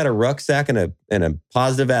 fuck it. I got a rucksack and a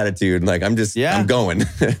positive attitude. Like I'm going.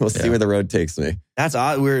 We'll see where the road takes me. That's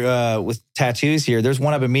odd. We're with tattoos here. There's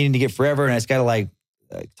one I've been meaning to get forever, and I just got to like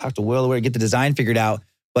talk to Will or get the design figured out.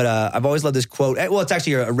 But I've always loved this quote. Well, it's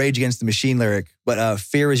actually a Rage Against the Machine lyric, but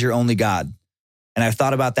fear is your only God. And I've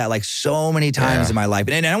thought about that like so many times in my life.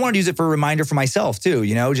 And I want to use it for a reminder for myself too,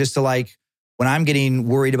 you know, just to like, when I'm getting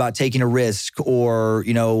worried about taking a risk or,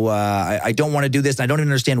 you know, I don't want to do this and I don't even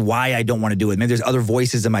understand why I don't want to do it. Maybe there's other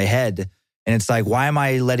voices in my head. And it's like, why am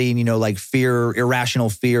I letting, you know, like fear, irrational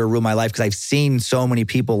fear rule my life? Because I've seen so many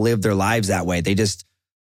people live their lives that way. They just,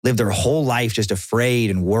 live their whole life just afraid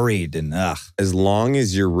and worried and ugh. As long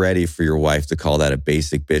as you're ready for your wife to call that a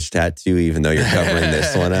basic bitch tattoo, even though you're covering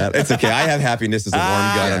this one up, it's okay. I have happiness as a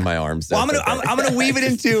warm gun on my arm. So well, I'm gonna weave it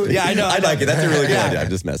into. Yeah, I know. I like it. That's a really good idea. I'm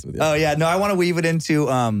just messing with you. Oh yeah, no, I want to weave it into.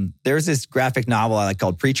 There's this graphic novel I like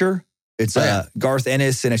called Preacher. It's Garth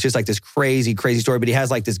Ennis, and it's just like this crazy, crazy story. But he has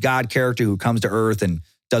like this God character who comes to Earth and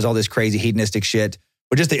does all this crazy hedonistic shit.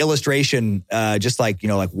 But just the illustration, just like,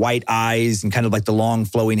 like white eyes and kind of like the long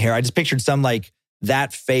flowing hair. I just pictured some like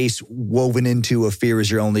that face woven into a fear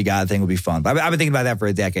is your only God thing would be fun. But I've been thinking about that for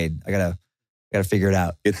a decade. I gotta figure it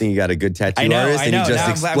out. Good thing you got a good tattoo artist and you just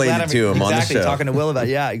explained it to him on the show. Talking to Will about it.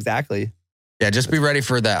 Yeah, exactly. Yeah, just be ready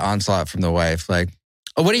for that onslaught from the wife. Like,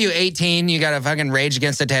 oh, what are you, 18? You got a fucking Rage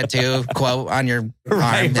Against the Tattoo quote on your arm.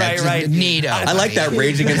 Right. Neato. I like that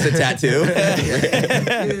Rage Against the Tattoo.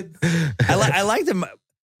 I like them.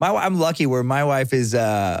 I'm lucky where my wife is,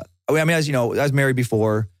 as you know, I was married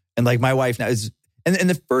before, and like my wife now is,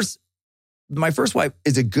 and my first wife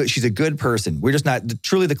is she's a good person. We're just not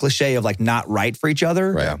truly the cliche of like not right for each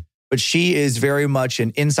other. Right. But she is very much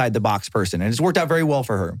an inside the box person, and it's worked out very well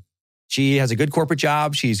for her. She has a good corporate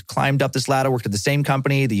job. She's climbed up this ladder, worked at the same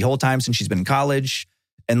company the whole time since she's been in college,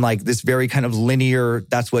 and like this very kind of linear,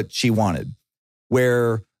 that's what she wanted.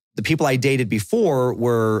 Where the people I dated before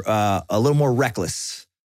were a little more reckless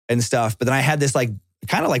and stuff. But then I had this like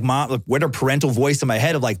kind of like weird parental voice in my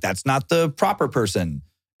head of like, that's not the proper person.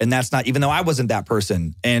 And that's not, even though I wasn't that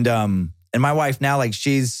person. And my wife now, like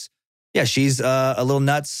she's a little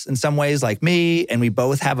nuts in some ways like me. And we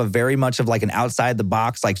both have a very much of like an outside the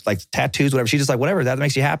box, like tattoos, whatever. She's just like, whatever, that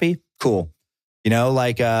makes you happy. Cool. So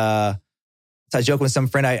I was joking with some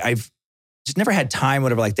friend, I've just never had time,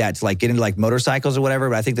 whatever like that, to like get into like motorcycles or whatever.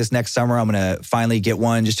 But I think this next summer I'm going to finally get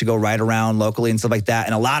one just to go ride around locally and stuff like that.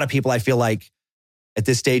 And a lot of people, I feel like at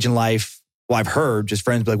this stage in life, well, I've heard just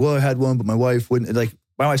friends be like, well, I had one, but my wife wouldn't. Like,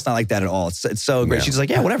 my wife's not like that at all. It's so great. Yeah. She's like,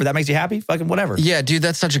 yeah, whatever. That makes you happy. Fucking whatever. Yeah, dude,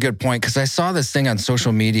 that's such a good point. Because I saw this thing on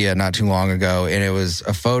social media not too long ago, and it was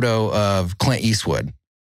a photo of Clint Eastwood.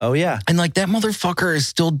 Oh, yeah. And like that motherfucker is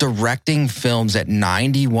still directing films at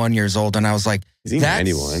 91 years old. And I was like, is he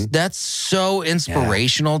 91? That's so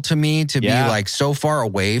inspirational to me to be like so far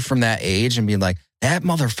away from that age and being like, that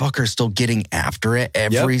motherfucker is still getting after it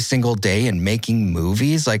every single day and making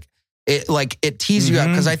movies. Like it tees you up.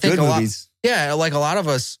 Because I think a lot of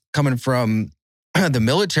us coming from the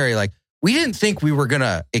military, like we didn't think we were going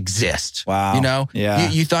to exist. Wow. Yeah.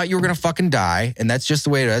 You thought you were going to fucking die, and that's just the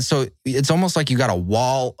way it is. So it's almost like you got a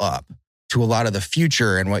wall up to a lot of the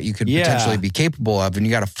future and what you could potentially be capable of, and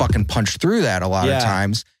you got to fucking punch through that a lot of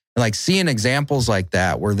times. And like seeing examples like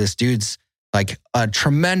that where this dude's like a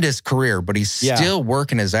tremendous career, but he's still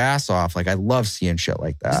working his ass off. Like I love seeing shit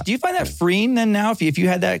like that. Do you find that freeing then now if you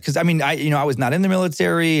had that? Because I mean, I was not in the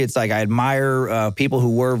military. It's like I admire people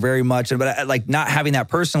who were very much, but like not having that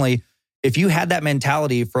personally. If you had that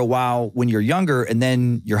mentality for a while when you're younger and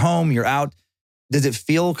then you're home, you're out, does it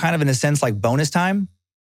feel kind of in a sense like bonus time?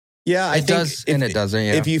 Yeah, it does and it doesn't.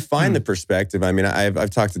 Yeah. If you find the perspective, I mean,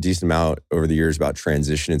 I've talked a decent amount over the years about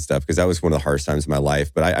transition and stuff because that was one of the hardest times of my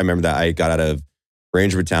life. But I remember that I got out of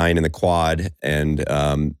Ranger Battalion in the quad and,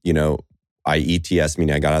 I ETS,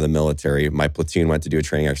 meaning I got out of the military. My platoon went to do a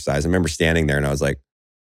training exercise. I remember standing there and I was like,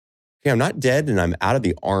 okay, I'm not dead and I'm out of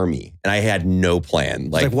the Army. And I had no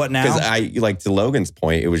plan. Like what now? Because to Logan's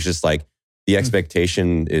point, it was just like the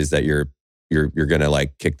expectation is that you're going to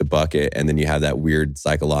like kick the bucket. And then you have that weird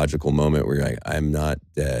psychological moment where you're like, I'm not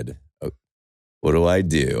dead. What do I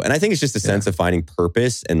do? And I think it's just a sense of finding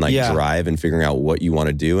purpose and like drive and figuring out what you want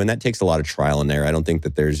to do. And that takes a lot of trial and error. I don't think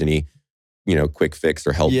that there's any, quick fix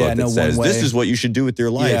or help book that says this is what you should do with your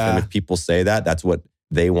life. Yeah. And if people say that, that's what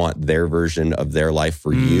they want their version of their life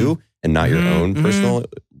for you and not your own personal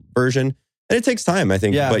version. And it takes time, I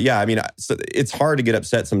think. Yeah. But I mean, so it's hard to get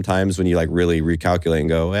upset sometimes when you like really recalculate and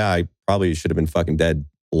go, yeah, I probably should have been fucking dead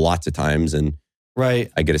lots of times. And I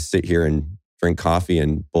get to sit here and drink coffee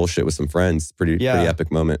and bullshit with some friends. Pretty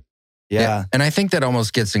epic moment. Yeah. And I think that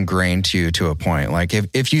almost gets ingrained to a point. Like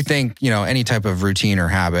if you think, any type of routine or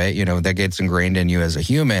habit, that gets ingrained in you as a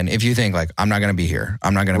human, if you think like, I'm not going to be here,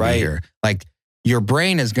 I'm not going to be here. Like your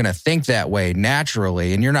brain is going to think that way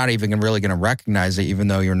naturally, and you're not even really going to recognize it, even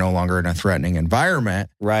though you're no longer in a threatening environment.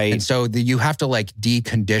 Right. And so you have to like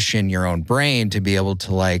decondition your own brain to be able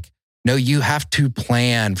to like, no, you have to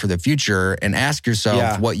plan for the future and ask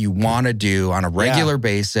yourself what you want to do on a regular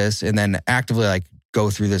basis, and then actively like go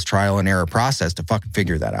through this trial and error process to fucking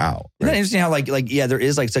figure that out. Isn't that interesting how there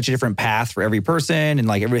is like such a different path for every person, and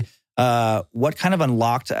like what kind of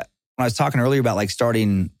unlocked when I was talking earlier about like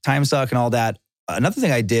starting Time Suck and all that. Another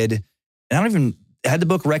thing I did, and had the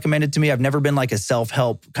book recommended to me. I've never been like a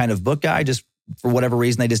self-help kind of book guy. Just for whatever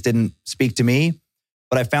reason, they just didn't speak to me.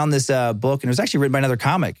 But I found this book, and it was actually written by another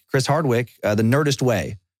comic, Chris Hardwick, The Nerdist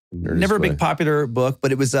Way. Never a big popular book,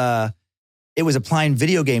 but it was applying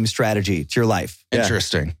video game strategy to your life.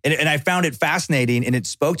 Interesting. And I found it fascinating, and it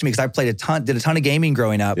spoke to me because I did a ton of gaming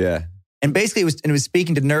growing up. Yeah. And basically it was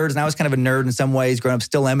speaking to nerds, and I was kind of a nerd in some ways, growing up,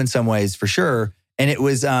 still am in some ways for sure. And it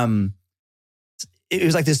was like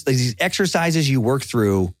these exercises you work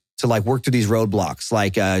through to like work through these roadblocks.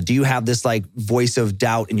 Like, do you have this like voice of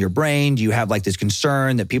doubt in your brain? Do you have like this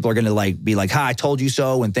concern that people are going to like be like, I told you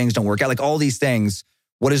so when things don't work out? Like all these things.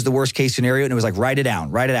 What is the worst case scenario? And it was like, write it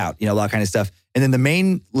out, you know, all that kind of stuff. And then the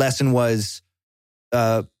main lesson was,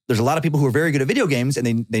 there's a lot of people who are very good at video games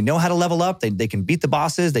and they know how to level up. They can beat the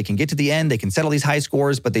bosses. They can get to the end. They can set all these high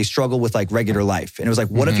scores, but they struggle with like regular life. And it was like,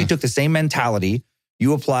 what if you took the same mentality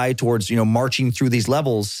you applied towards, you know, marching through these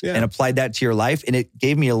levels and applied that to your life? And it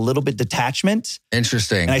gave me a little bit detachment.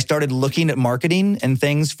 Interesting. And I started looking at marketing and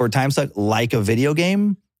things for times like a video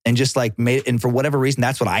game and just like and for whatever reason,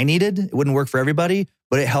 that's what I needed. It wouldn't work for everybody,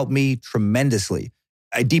 but it helped me tremendously.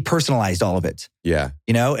 I depersonalized all of it. Yeah.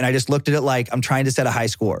 You know, and I just looked at it like, I'm trying to set a high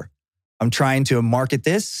score. I'm trying to market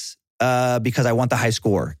this because I want the high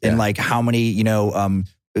score and like how many, you know,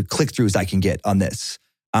 click-throughs I can get on this.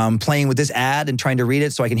 Playing with this ad and trying to read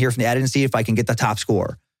it so I can hear from the ad and see if I can get the top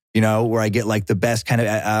score, you know, where I get like the best kind of,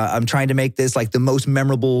 I'm trying to make this like the most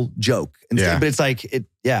memorable joke. But it's like,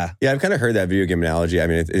 Yeah, I've kind of heard that video game analogy. I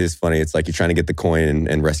mean, it is funny. It's like you're trying to get the coin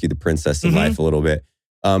and rescue the princess in life a little bit.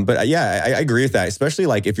 But yeah, I agree with that. Especially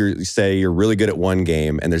like if you're really good at one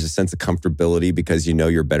game and there's a sense of comfortability because you know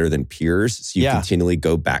you're better than peers. So you continually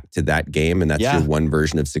go back to that game and that's your one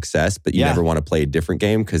version of success. But you never want to play a different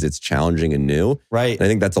game because it's challenging and new. Right. And I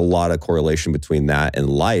think that's a lot of correlation between that and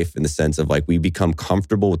life in the sense of like we become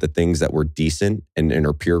comfortable with the things that we're decent and in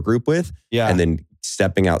our peer group with. Yeah. And then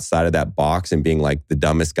stepping outside of that box and being like the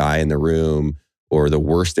dumbest guy in the room or the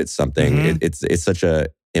worst at something. It's such a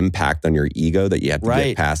impact on your ego that you have to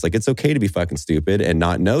get past. Like, it's okay to be fucking stupid and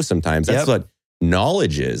not know sometimes. That's what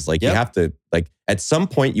knowledge is. Like, you have to, like, at some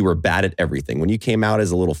point you were bad at everything. When you came out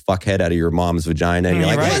as a little fuckhead out of your mom's vagina and you're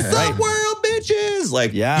like, what's up, world, bitches?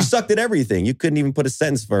 Like, you sucked at everything. You couldn't even put a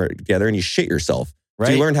sentence together and you shit yourself.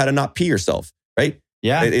 So you learned how to not pee yourself, right?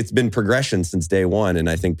 Yeah. It's been progression since day one. And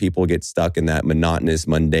I think people get stuck in that monotonous,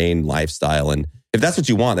 mundane lifestyle. And if that's what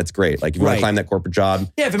you want, that's great. Like if you want to climb that corporate job,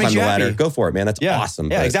 if it makes you happy, go for it, man. That's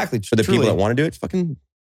awesome. Yeah, exactly. For the people that want to do it, fucking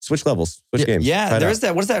switch levels, switch games. Yeah, there is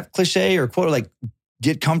that. What is that cliche or quote? Like,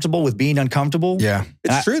 get comfortable with being uncomfortable. Yeah,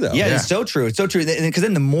 it's true though. Yeah, it's so true. It's so true. Because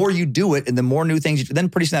then the more you do it and the more new things, then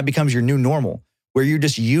pretty soon that becomes your new normal. Where you're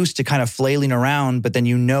just used to kind of flailing around, but then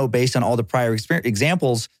you know based on all the prior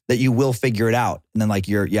examples that you will figure it out. And then like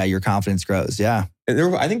your confidence grows. Yeah.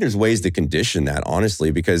 And I think there's ways to condition that,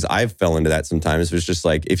 honestly, because I've fell into that sometimes. It's just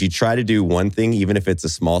like, if you try to do one thing, even if it's a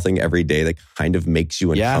small thing every day that kind of makes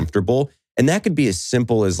you uncomfortable, and that could be as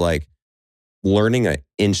simple as like learning an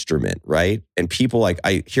instrument, right? And people like,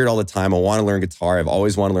 I hear it all the time. I want to learn guitar. I've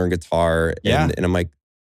always wanted to learn guitar. And I'm like,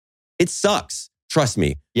 it sucks. Trust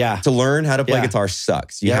me. Yeah. To learn how to play guitar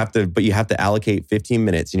sucks. You have to allocate 15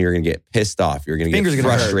 minutes and you're going to get pissed off. You're going to get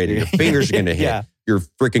frustrated. Your fingers are going to hit. Your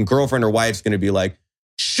freaking girlfriend or wife's going to be like,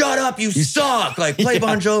 shut up, you suck. Like, play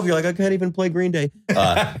Bon Jovi. You're like, I can't even play Green Day.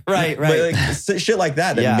 Right. But like, shit like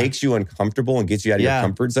that makes you uncomfortable and gets you out of your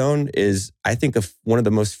comfort zone is, I think, one of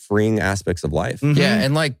the most freeing aspects of life. Mm-hmm. Yeah.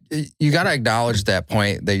 And like, you got to acknowledge that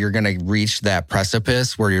point that you're going to reach that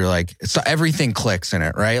precipice where you're like, so everything clicks in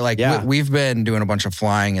it, right? Like, we've been doing a bunch of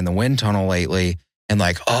flying in the wind tunnel lately. And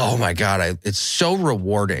like, oh my God, it's so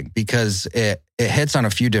rewarding because it hits on a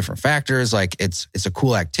few different factors. Like it's a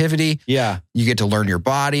cool activity. Yeah. You get to learn your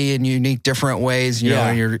body in unique different ways, you know,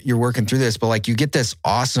 and you're working through this, but like you get this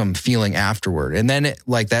awesome feeling afterward. And then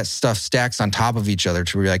like that stuff stacks on top of each other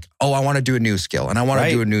to where you're like, oh, I want to do a new skill and I want to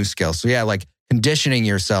do a new skill. So yeah, like conditioning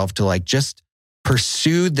yourself to like just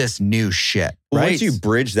pursue this new shit. Well, once you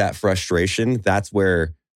bridge that frustration, that's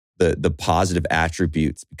where the positive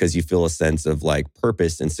attributes, because you feel a sense of like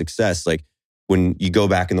purpose and success. Like when you go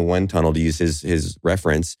back in the wind tunnel, to use his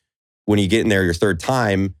reference, when you get in there your third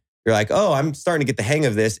time, you're like, oh, I'm starting to get the hang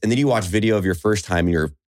of this. And then you watch video of your first time and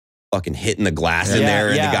you're fucking hitting the glass in there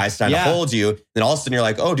and the guy's trying to hold you. Then all of a sudden you're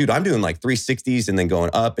like, oh dude, I'm doing like 360s and then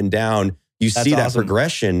going up and down. That's see that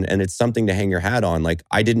progression and it's something to hang your hat on. Like,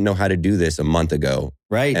 I didn't know how to do this a month ago.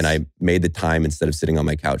 Right. And I made the time instead of sitting on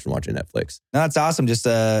my couch and watching Netflix. No, that's awesome. Just,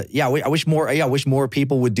 I wish more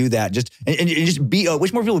people would do that. Just, and just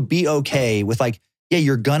wish more people would be okay with like,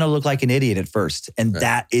 you're going to look like an idiot at first. And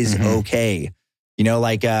that is okay. You know,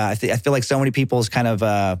 like I feel like so many people's kind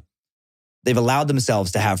of they've allowed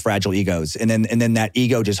themselves to have fragile egos, and then that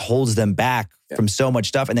ego just holds them back from so much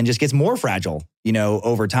stuff, and then just gets more fragile, you know,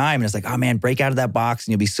 over time. And it's like, oh man, break out of that box,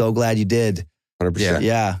 and you'll be so glad you did. 100%.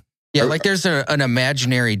 Yeah, like there's an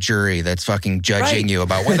imaginary jury that's fucking judging you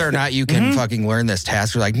about whether or not you can fucking learn this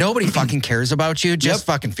task. We're like, nobody fucking cares about you. Just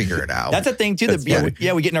fucking figure it out. That's a thing too.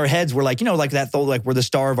 We get in our heads. We're like, you know, like that. Like we're the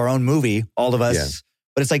star of our own movie, all of us. Yeah.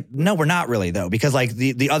 But it's like, no, we're not really though, because like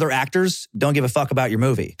the other actors don't give a fuck about your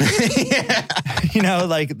movie. You know,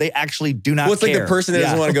 like they actually do not care. Well, it's like the person that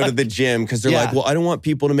doesn't want to go to the gym because they're like, well, I don't want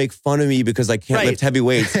people to make fun of me because I can't lift heavy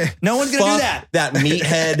weights. No one's going to do that. That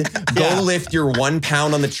meathead, go lift your 1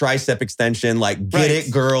 pound on the tricep extension. Like, get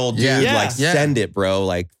it, girl, dude. Like, send it, bro.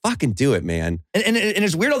 Like, fucking do it, man. And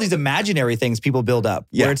it's weird all these imaginary things people build up.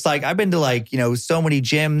 Where it's like, I've been to like, you know, so many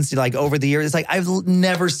gyms like over the years. It's like, I've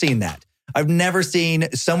never seen that. I've never seen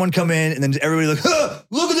someone come in and then everybody like,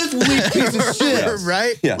 look at this weak piece of shit.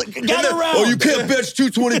 Right? Yeah. Gather around. Oh, you can't bench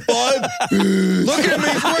 225? Look at him.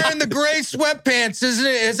 He's wearing the gray sweatpants, isn't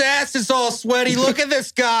it? His ass is all sweaty. Look at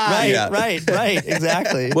this guy. Right.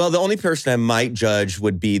 Exactly. Well, the only person I might judge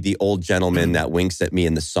would be the old gentleman that winks at me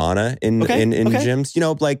in the sauna in gyms. You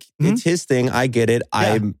know, like, it's his thing. I get it.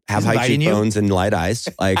 I have high cheekbones and light eyes.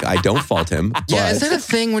 Like, I don't fault him. Yeah, is that a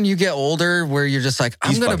thing when you get older where you're just like,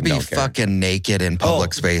 I'm going to be fucking naked in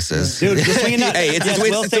public spaces? Dude, hey, it's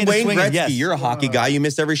Wayne Gretzky. Yes. You're a hockey guy. You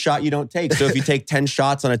miss every shot you don't take. So if you take 10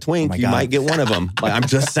 shots on a twink, you might get one of them. Like, I'm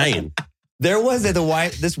just saying. There was at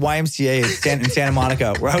this YMCA in Santa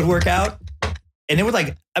Monica where I would work out. And it was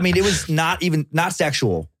like, I mean, it was not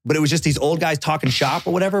sexual, but it was just these old guys talking shop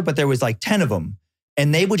or whatever. But there was like 10 of them.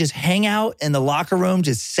 And they would just hang out in the locker room,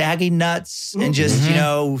 just sagging nuts and just, you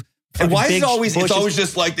know. And why is it always, it's always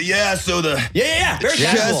just like the, very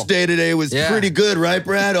chest day today was pretty good, right,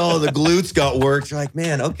 Brad? Oh, the glutes got worked. You're like,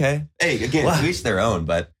 man, okay. Hey, again, to each their own,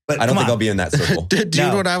 but I don't think I'll be in that circle. Dude,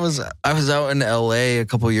 when I was out in LA a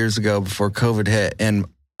couple of years ago before COVID hit, and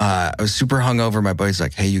I was super hungover. My buddy's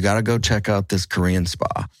like, hey, you got to go check out this Korean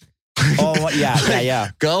spa. Oh,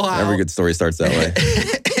 yeah. Go out. Every good story starts that way.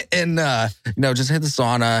 And, just hit the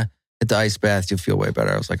sauna, hit the ice bath. You'll feel way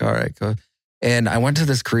better. I was like, all right, go. And I went to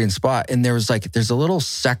this Korean spot, and there's a little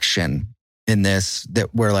section in this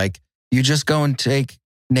where like you just go and take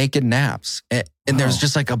naked naps. And there's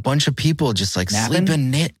just like a bunch of people just like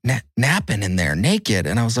sleeping, napping in there naked.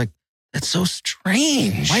 And I was like, that's so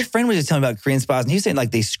strange. My friend was just telling me about Korean spas, and he was saying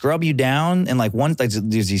like they scrub you down, and like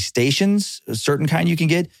there's these stations, a certain kind you can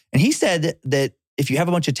get. And he said that if you have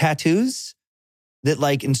a bunch of tattoos, that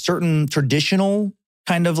like in certain traditional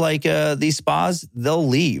kind of like these spas, they'll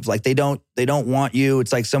leave. Like they don't want you.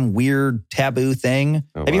 It's like some weird taboo thing.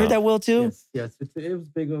 Have you heard that, Will, too? Yes. It was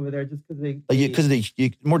big over there just because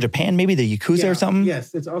more Japan, maybe the Yakuza or something?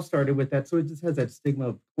 Yes, it's all started with that. So it just has that stigma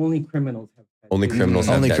of only criminals have tattoos. Only criminals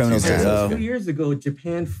have tattoos. A few years ago,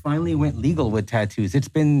 Japan finally went legal with tattoos. It's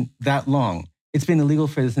been that long. It's been illegal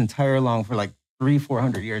for this entire long for like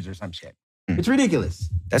 300-400 years or some shit. It's ridiculous.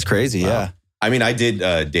 That's crazy, yeah. I mean, I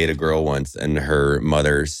did date a girl once, and her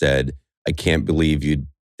mother said, I can't believe you'd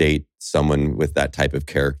date someone with that type of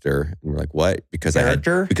character. And we're like, what? Because I had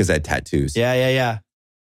tattoos. Yeah.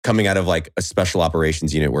 Coming out of like a special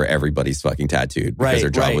operations unit where everybody's fucking tattooed because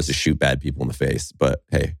their job was to shoot bad people in the face. But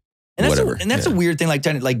hey, whatever. That's a weird thing, like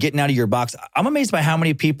getting out of your box. I'm amazed by how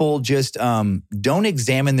many people just don't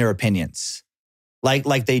examine their opinions.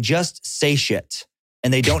 Like they just say shit.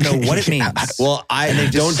 And they don't know what it means. Well,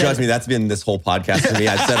 don't judge me. That's been this whole podcast for me.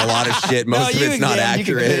 I've said a lot of shit. Most of it's not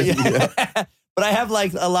accurate. But I have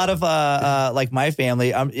like a lot of like my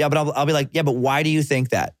family. But I'll be like, yeah, but why do you think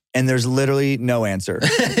that? And there's literally no answer.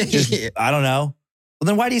 I don't know. Well,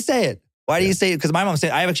 then why do you say it? Why do you say it? Because my mom said,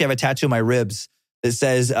 I actually have a tattoo on my ribs that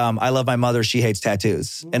says, I love my mother. She hates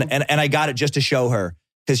tattoos. And I got it just to show her.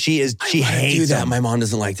 Because she hates them. My mom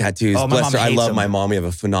doesn't like tattoos. Oh, bless her. I love my mom. We have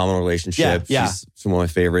a phenomenal relationship. Yeah. She's one of my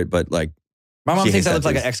favorite, but like, my mom thinks I look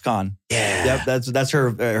like an ex-con. Yeah. Yep. That's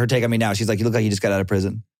her take on me now. She's like, you look like you just got out of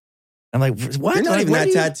prison. I'm like, what? You're not even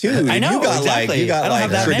that tattooed. I know. You got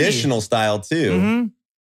like traditional style too. Mm-hmm.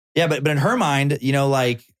 Yeah, but in her mind, you know,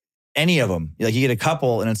 like any of them, like you get a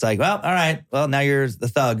couple, and it's like, well, all right, well now you're the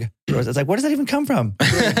thug. It's like, where does that even come from?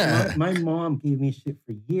 My mom gave me shit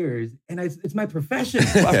for years, and it's my profession.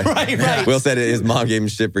 Right. Will said his mom gave him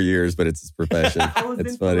shit for years, but it's his profession.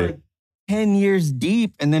 It's funny. Like 10 years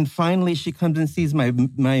deep, and then finally she comes and sees my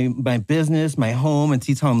business, my home, and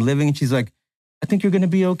sees how I'm living, and she's like, I think you're going to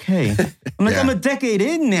be okay. I'm like, I'm a decade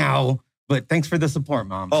in now. But thanks for the support,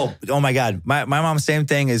 Mom. Oh my God. My mom, same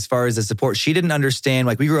thing as far as the support. She didn't understand,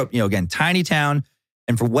 like we grew up, again, tiny town.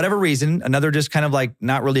 And for whatever reason, another just kind of like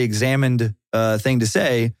not really examined thing to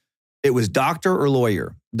say, it was doctor or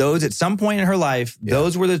lawyer. Those at some point in her life,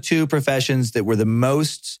 those were the two professions that were the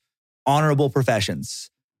most honorable professions.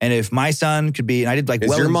 And if my son could be, and I did like,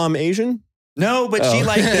 is your mom Asian? No, but she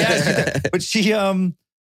like, but she, that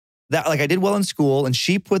like I did well in school, and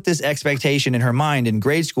she put this expectation in her mind in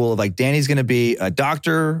grade school of like, Danny's going to be a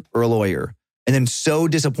doctor or a lawyer. And then so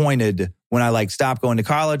disappointed when I like stopped going to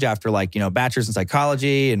college after like, bachelor's in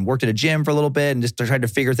psychology and worked at a gym for a little bit and just tried to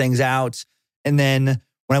figure things out. And then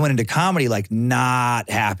when I went into comedy, like not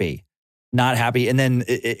happy. And then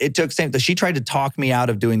it took she tried to talk me out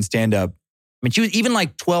of doing stand-up. I mean, she was even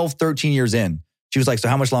like 12, 13 years in. She was like, so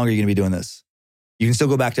how much longer are you going to be doing this? You can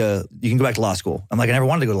go back to law school. I'm like, I never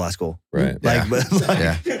wanted to go to law school. Right. Like, Well,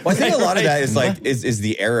 I think a lot of that is like, is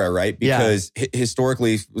the era, right? Because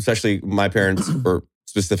historically, especially my parents, or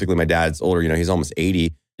specifically my dad's older, he's almost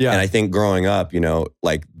 80. Yeah. And I think growing up,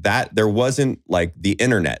 like that, there wasn't like the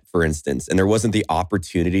internet, for instance, and there wasn't the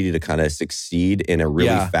opportunity to kind of succeed in a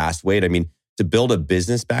really fast way. I mean, to build a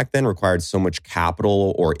business back then required so much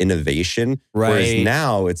capital or innovation. Right. Whereas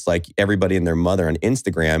now it's like everybody and their mother on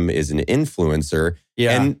Instagram is an influencer.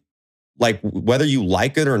 Yeah. And like whether you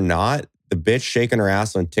like it or not, the bitch shaking her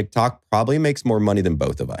ass on TikTok probably makes more money than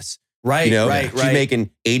both of us. Right, right. She's making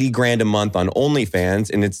 $80,000 a month on OnlyFans.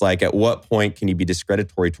 And it's like, at what point can you be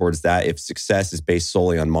discreditory towards that if success is based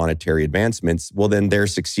solely on monetary advancements? Well, then they're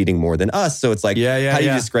succeeding more than us. So it's like, how do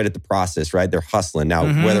you discredit the process, right? They're hustling. Now,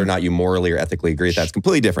 whether or not you morally or ethically agree, that's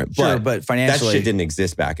completely different. Sure, but financially, that shit didn't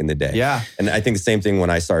exist back in the day. Yeah. And I think the same thing when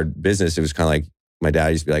I started business, it was kind of like, my dad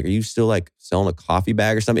used to be like, are you still like selling a coffee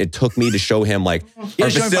bag or something? It took me to show him like our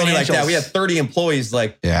facility like that. We had 30 employees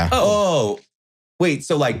like, wait,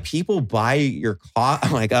 so like people buy your coffee?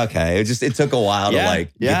 I'm like, okay. It took a while to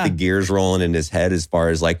like get the gears rolling in his head as far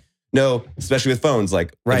as like, no, especially with phones,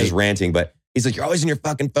 like I'm just ranting, but he's like, you're always in your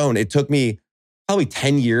fucking phone. It took me probably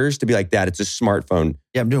 10 years to be like, Dad, it's a smartphone.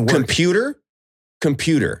 Yeah, I'm doing work.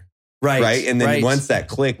 Computer. Right. And then once that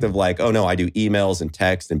clicked of like, oh no, I do emails and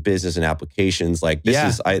text and business and applications. Like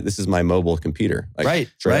this is my mobile computer. Like,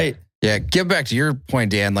 right. Yeah, get back to your point,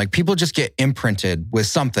 Dan. Like people just get imprinted with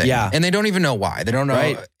something, and they don't even know why. They don't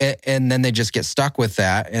know, and then they just get stuck with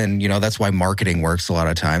that. And that's why marketing works a lot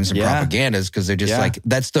of times and propaganda is because they're just like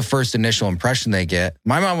that's the first initial impression they get.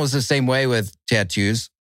 My mom was the same way with tattoos,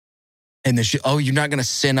 and you're not going to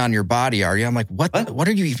sin on your body, are you? I'm like, what? What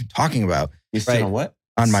are you even talking about? You sin on what?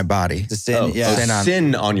 On my body. The sin,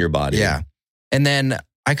 sin on your body. Yeah, and then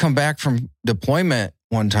I come back from deployment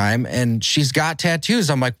one time and she's got tattoos.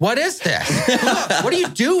 I'm like, what is this? What are you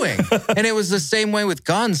doing? And it was the same way with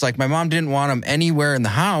guns. Like my mom didn't want them anywhere in the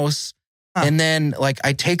house. And then like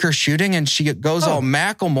I take her shooting and she goes all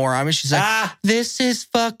Macklemore on me. She's like, this is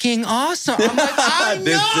fucking awesome. I'm like, I know.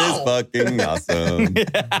 This is fucking awesome.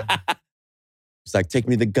 It's like, take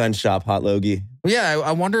me to the gun shop, Hot Logie. Yeah,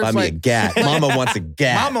 I wonder if buy me a gat. Mama wants a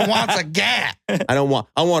gat. Mama wants a gat. I want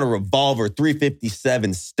a revolver,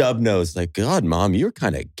 357 stub nose. Like, God, Mom, you're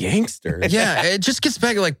kind of gangster. Yeah, it just gets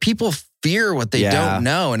back to like people fear what they don't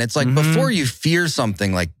know. And it's like before you fear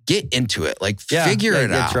something, like get into it. Like figure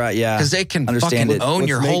it out. Right, yeah. Because they can fucking own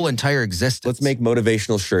your whole entire existence. Let's make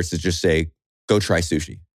motivational shirts that just say, go try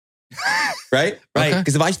sushi. Right? Right.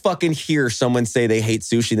 Because if I fucking hear someone say they hate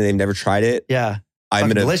sushi and they've never tried it, I'm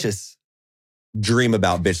going to delicious. Dream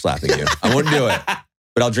about bitch slapping you. I won't do it,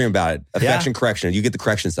 but I'll dream about it. Affection, correction. You get the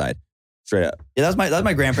correction side. Straight up. Yeah, that was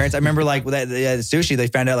my grandparents. I remember like with the sushi, they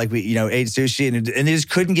found out like we, ate sushi and they just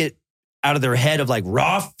couldn't get out of their head of like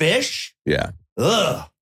raw fish. Yeah. Ugh.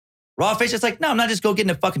 Raw fish. It's like, no, I'm not just go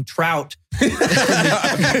getting a fucking trout. Creek.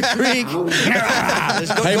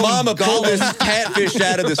 Hey, Mama, pull this catfish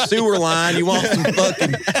out of the sewer line. You want some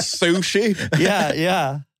fucking sushi?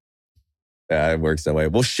 Yeah, it works that way.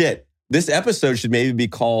 Well, shit. This episode should maybe be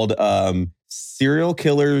called Serial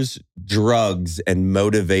Killers, Drugs, and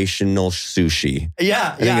Motivational Sushi.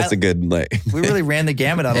 Yeah. I think it's a good, we really ran the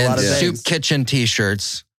gamut on a lot of things. Soup kitchen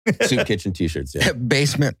t-shirts. Soup kitchen t-shirts, yeah.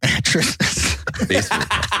 Basement mattresses.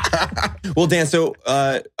 Basement. Well, Dan, so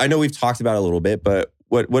I know we've talked about it a little bit, but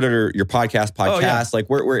what are your podcasts? Like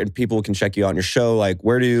where people can check you out on your show? Like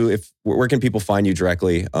where can people find you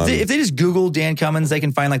directly? If they just Google Dan Cummins, they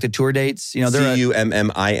can find like the tour dates. Cummins.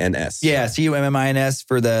 Yeah, Cummins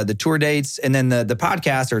for the tour dates. And then the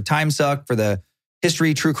podcasts are Time Suck for the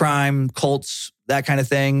history, true crime, cults, that kind of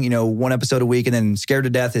thing. One episode a week. And then Scared to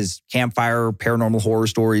Death is campfire, paranormal horror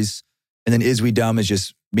stories. And then Is We Dumb is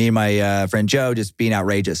just me and my friend Joe just being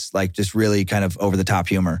outrageous, like just really kind of over the top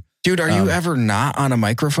humor. Dude, are you ever not on a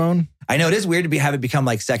microphone? I know it is weird to have it become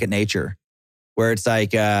like second nature, where it's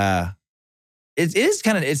like, it is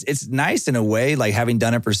kind of, it's nice in a way, like having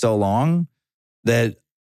done it for so long that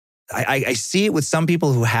I see it with some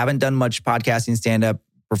people who haven't done much podcasting, stand-up,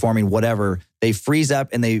 performing, whatever. They freeze up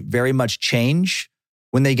and they very much change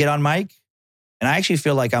when they get on mic. And I actually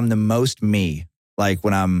feel like I'm the most me, like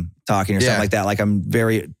when I'm talking or something like that. Like I'm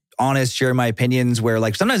very honest, sharing my opinions, where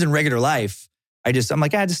like sometimes in regular life, I'm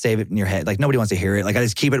like, just save it in your head. Like nobody wants to hear it. Like I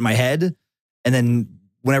just keep it in my head. And then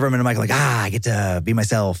whenever I'm in a mic, I'm like, I get to be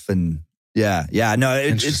myself. And no,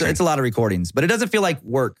 it's a lot of recordings, but it doesn't feel like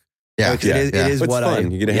work. Yeah, it is it's what fun.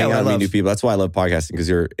 You get to hang out and meet new people. That's why I love podcasting, because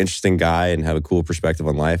you're an interesting guy and have a cool perspective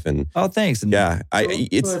on life. And thanks. And as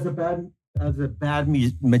a bad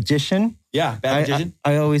magician. Yeah, bad magician.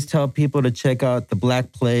 I always tell people to check out the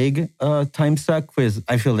Black Plague time suck, because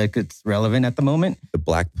I feel like it's relevant at the moment. The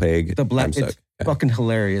Black Plague. It's fucking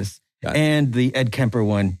hilarious. And the Ed Kemper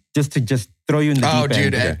one, just to throw you in the deep end. Oh,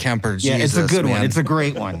 dude, Ed Kemper. Yeah, Jesus, it's a good man. one. It's a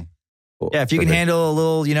great one. Cool. Yeah, if you can handle a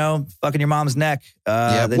little, fucking your mom's neck,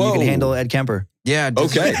 then you can handle Ed Kemper. Yeah.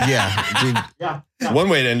 Okay. Yeah. Dude. One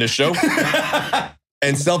way to end the show.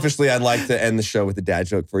 And selfishly, I'd like to end the show with a dad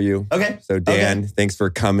joke for you. Okay. So Dan, thanks for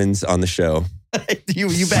coming on the show. you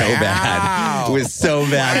bet. So bad. It was so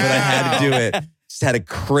bad, but I had to do it. Just had to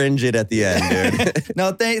cringe it at the end, dude.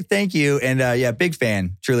 No, thank you. And big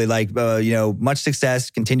fan. Truly, like, much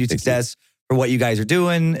success, continued success for what you guys are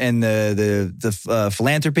doing, and the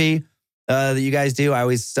philanthropy that you guys do. I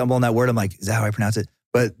always stumble on that word. I'm like, is that how I pronounce it?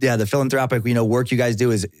 But yeah, the philanthropic, work you guys do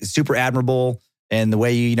is super admirable. And the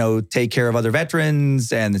way you, take care of other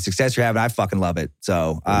veterans and the success you're having, I fucking love it.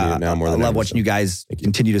 So I love watching you guys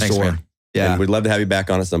continue to soar. Man. Yeah. And we'd love to have you back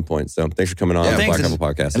on at some point. So thanks for coming on the Black Rifle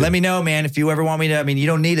Podcast. And let me know, man, if you ever want me to, you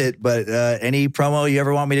don't need it, but any promo you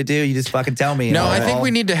ever want me to do, you just fucking tell me. No, I think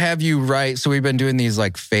we need to have you write. So we've been doing these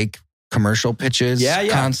like fake commercial pitches,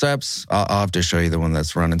 concepts. I'll have to show you the one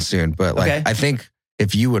that's running soon. But I think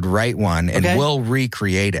if you would write one and we'll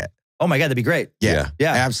recreate it. Oh my God, that'd be great. Yeah.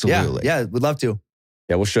 Absolutely. Yeah, we'd love to.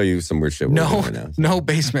 Yeah, we'll show you some weird shit. No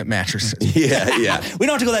basement mattresses. Yeah. We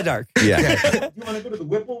don't have to go that dark. Yeah. You want to go to the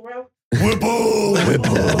Whipple route? Whipple.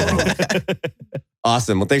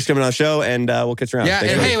 Awesome. Well, thanks for coming on the show, and we'll catch you around. Yeah,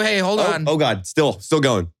 and hey, hold on. Oh God, still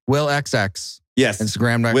going. Will XX. Yes.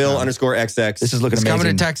 Instagram. Will_XX. This is looking amazing.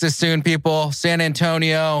 Coming to Texas soon, people. San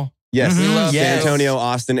Antonio. Yes. We love San Antonio,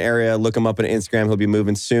 Austin area. Look him up on Instagram. He'll be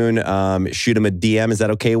moving soon. Shoot him a DM. Is that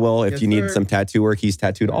okay, Will? If you need some tattoo work, he's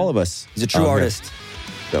tattooed all of us. He's a true artist.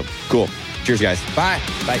 So cool. Cheers, guys. Bye.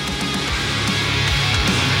 Bye.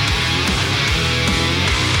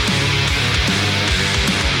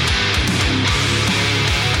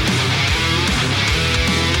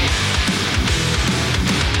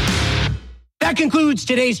 That concludes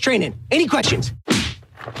today's training. Any questions?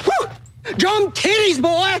 Whew! Drum titties,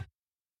 boy!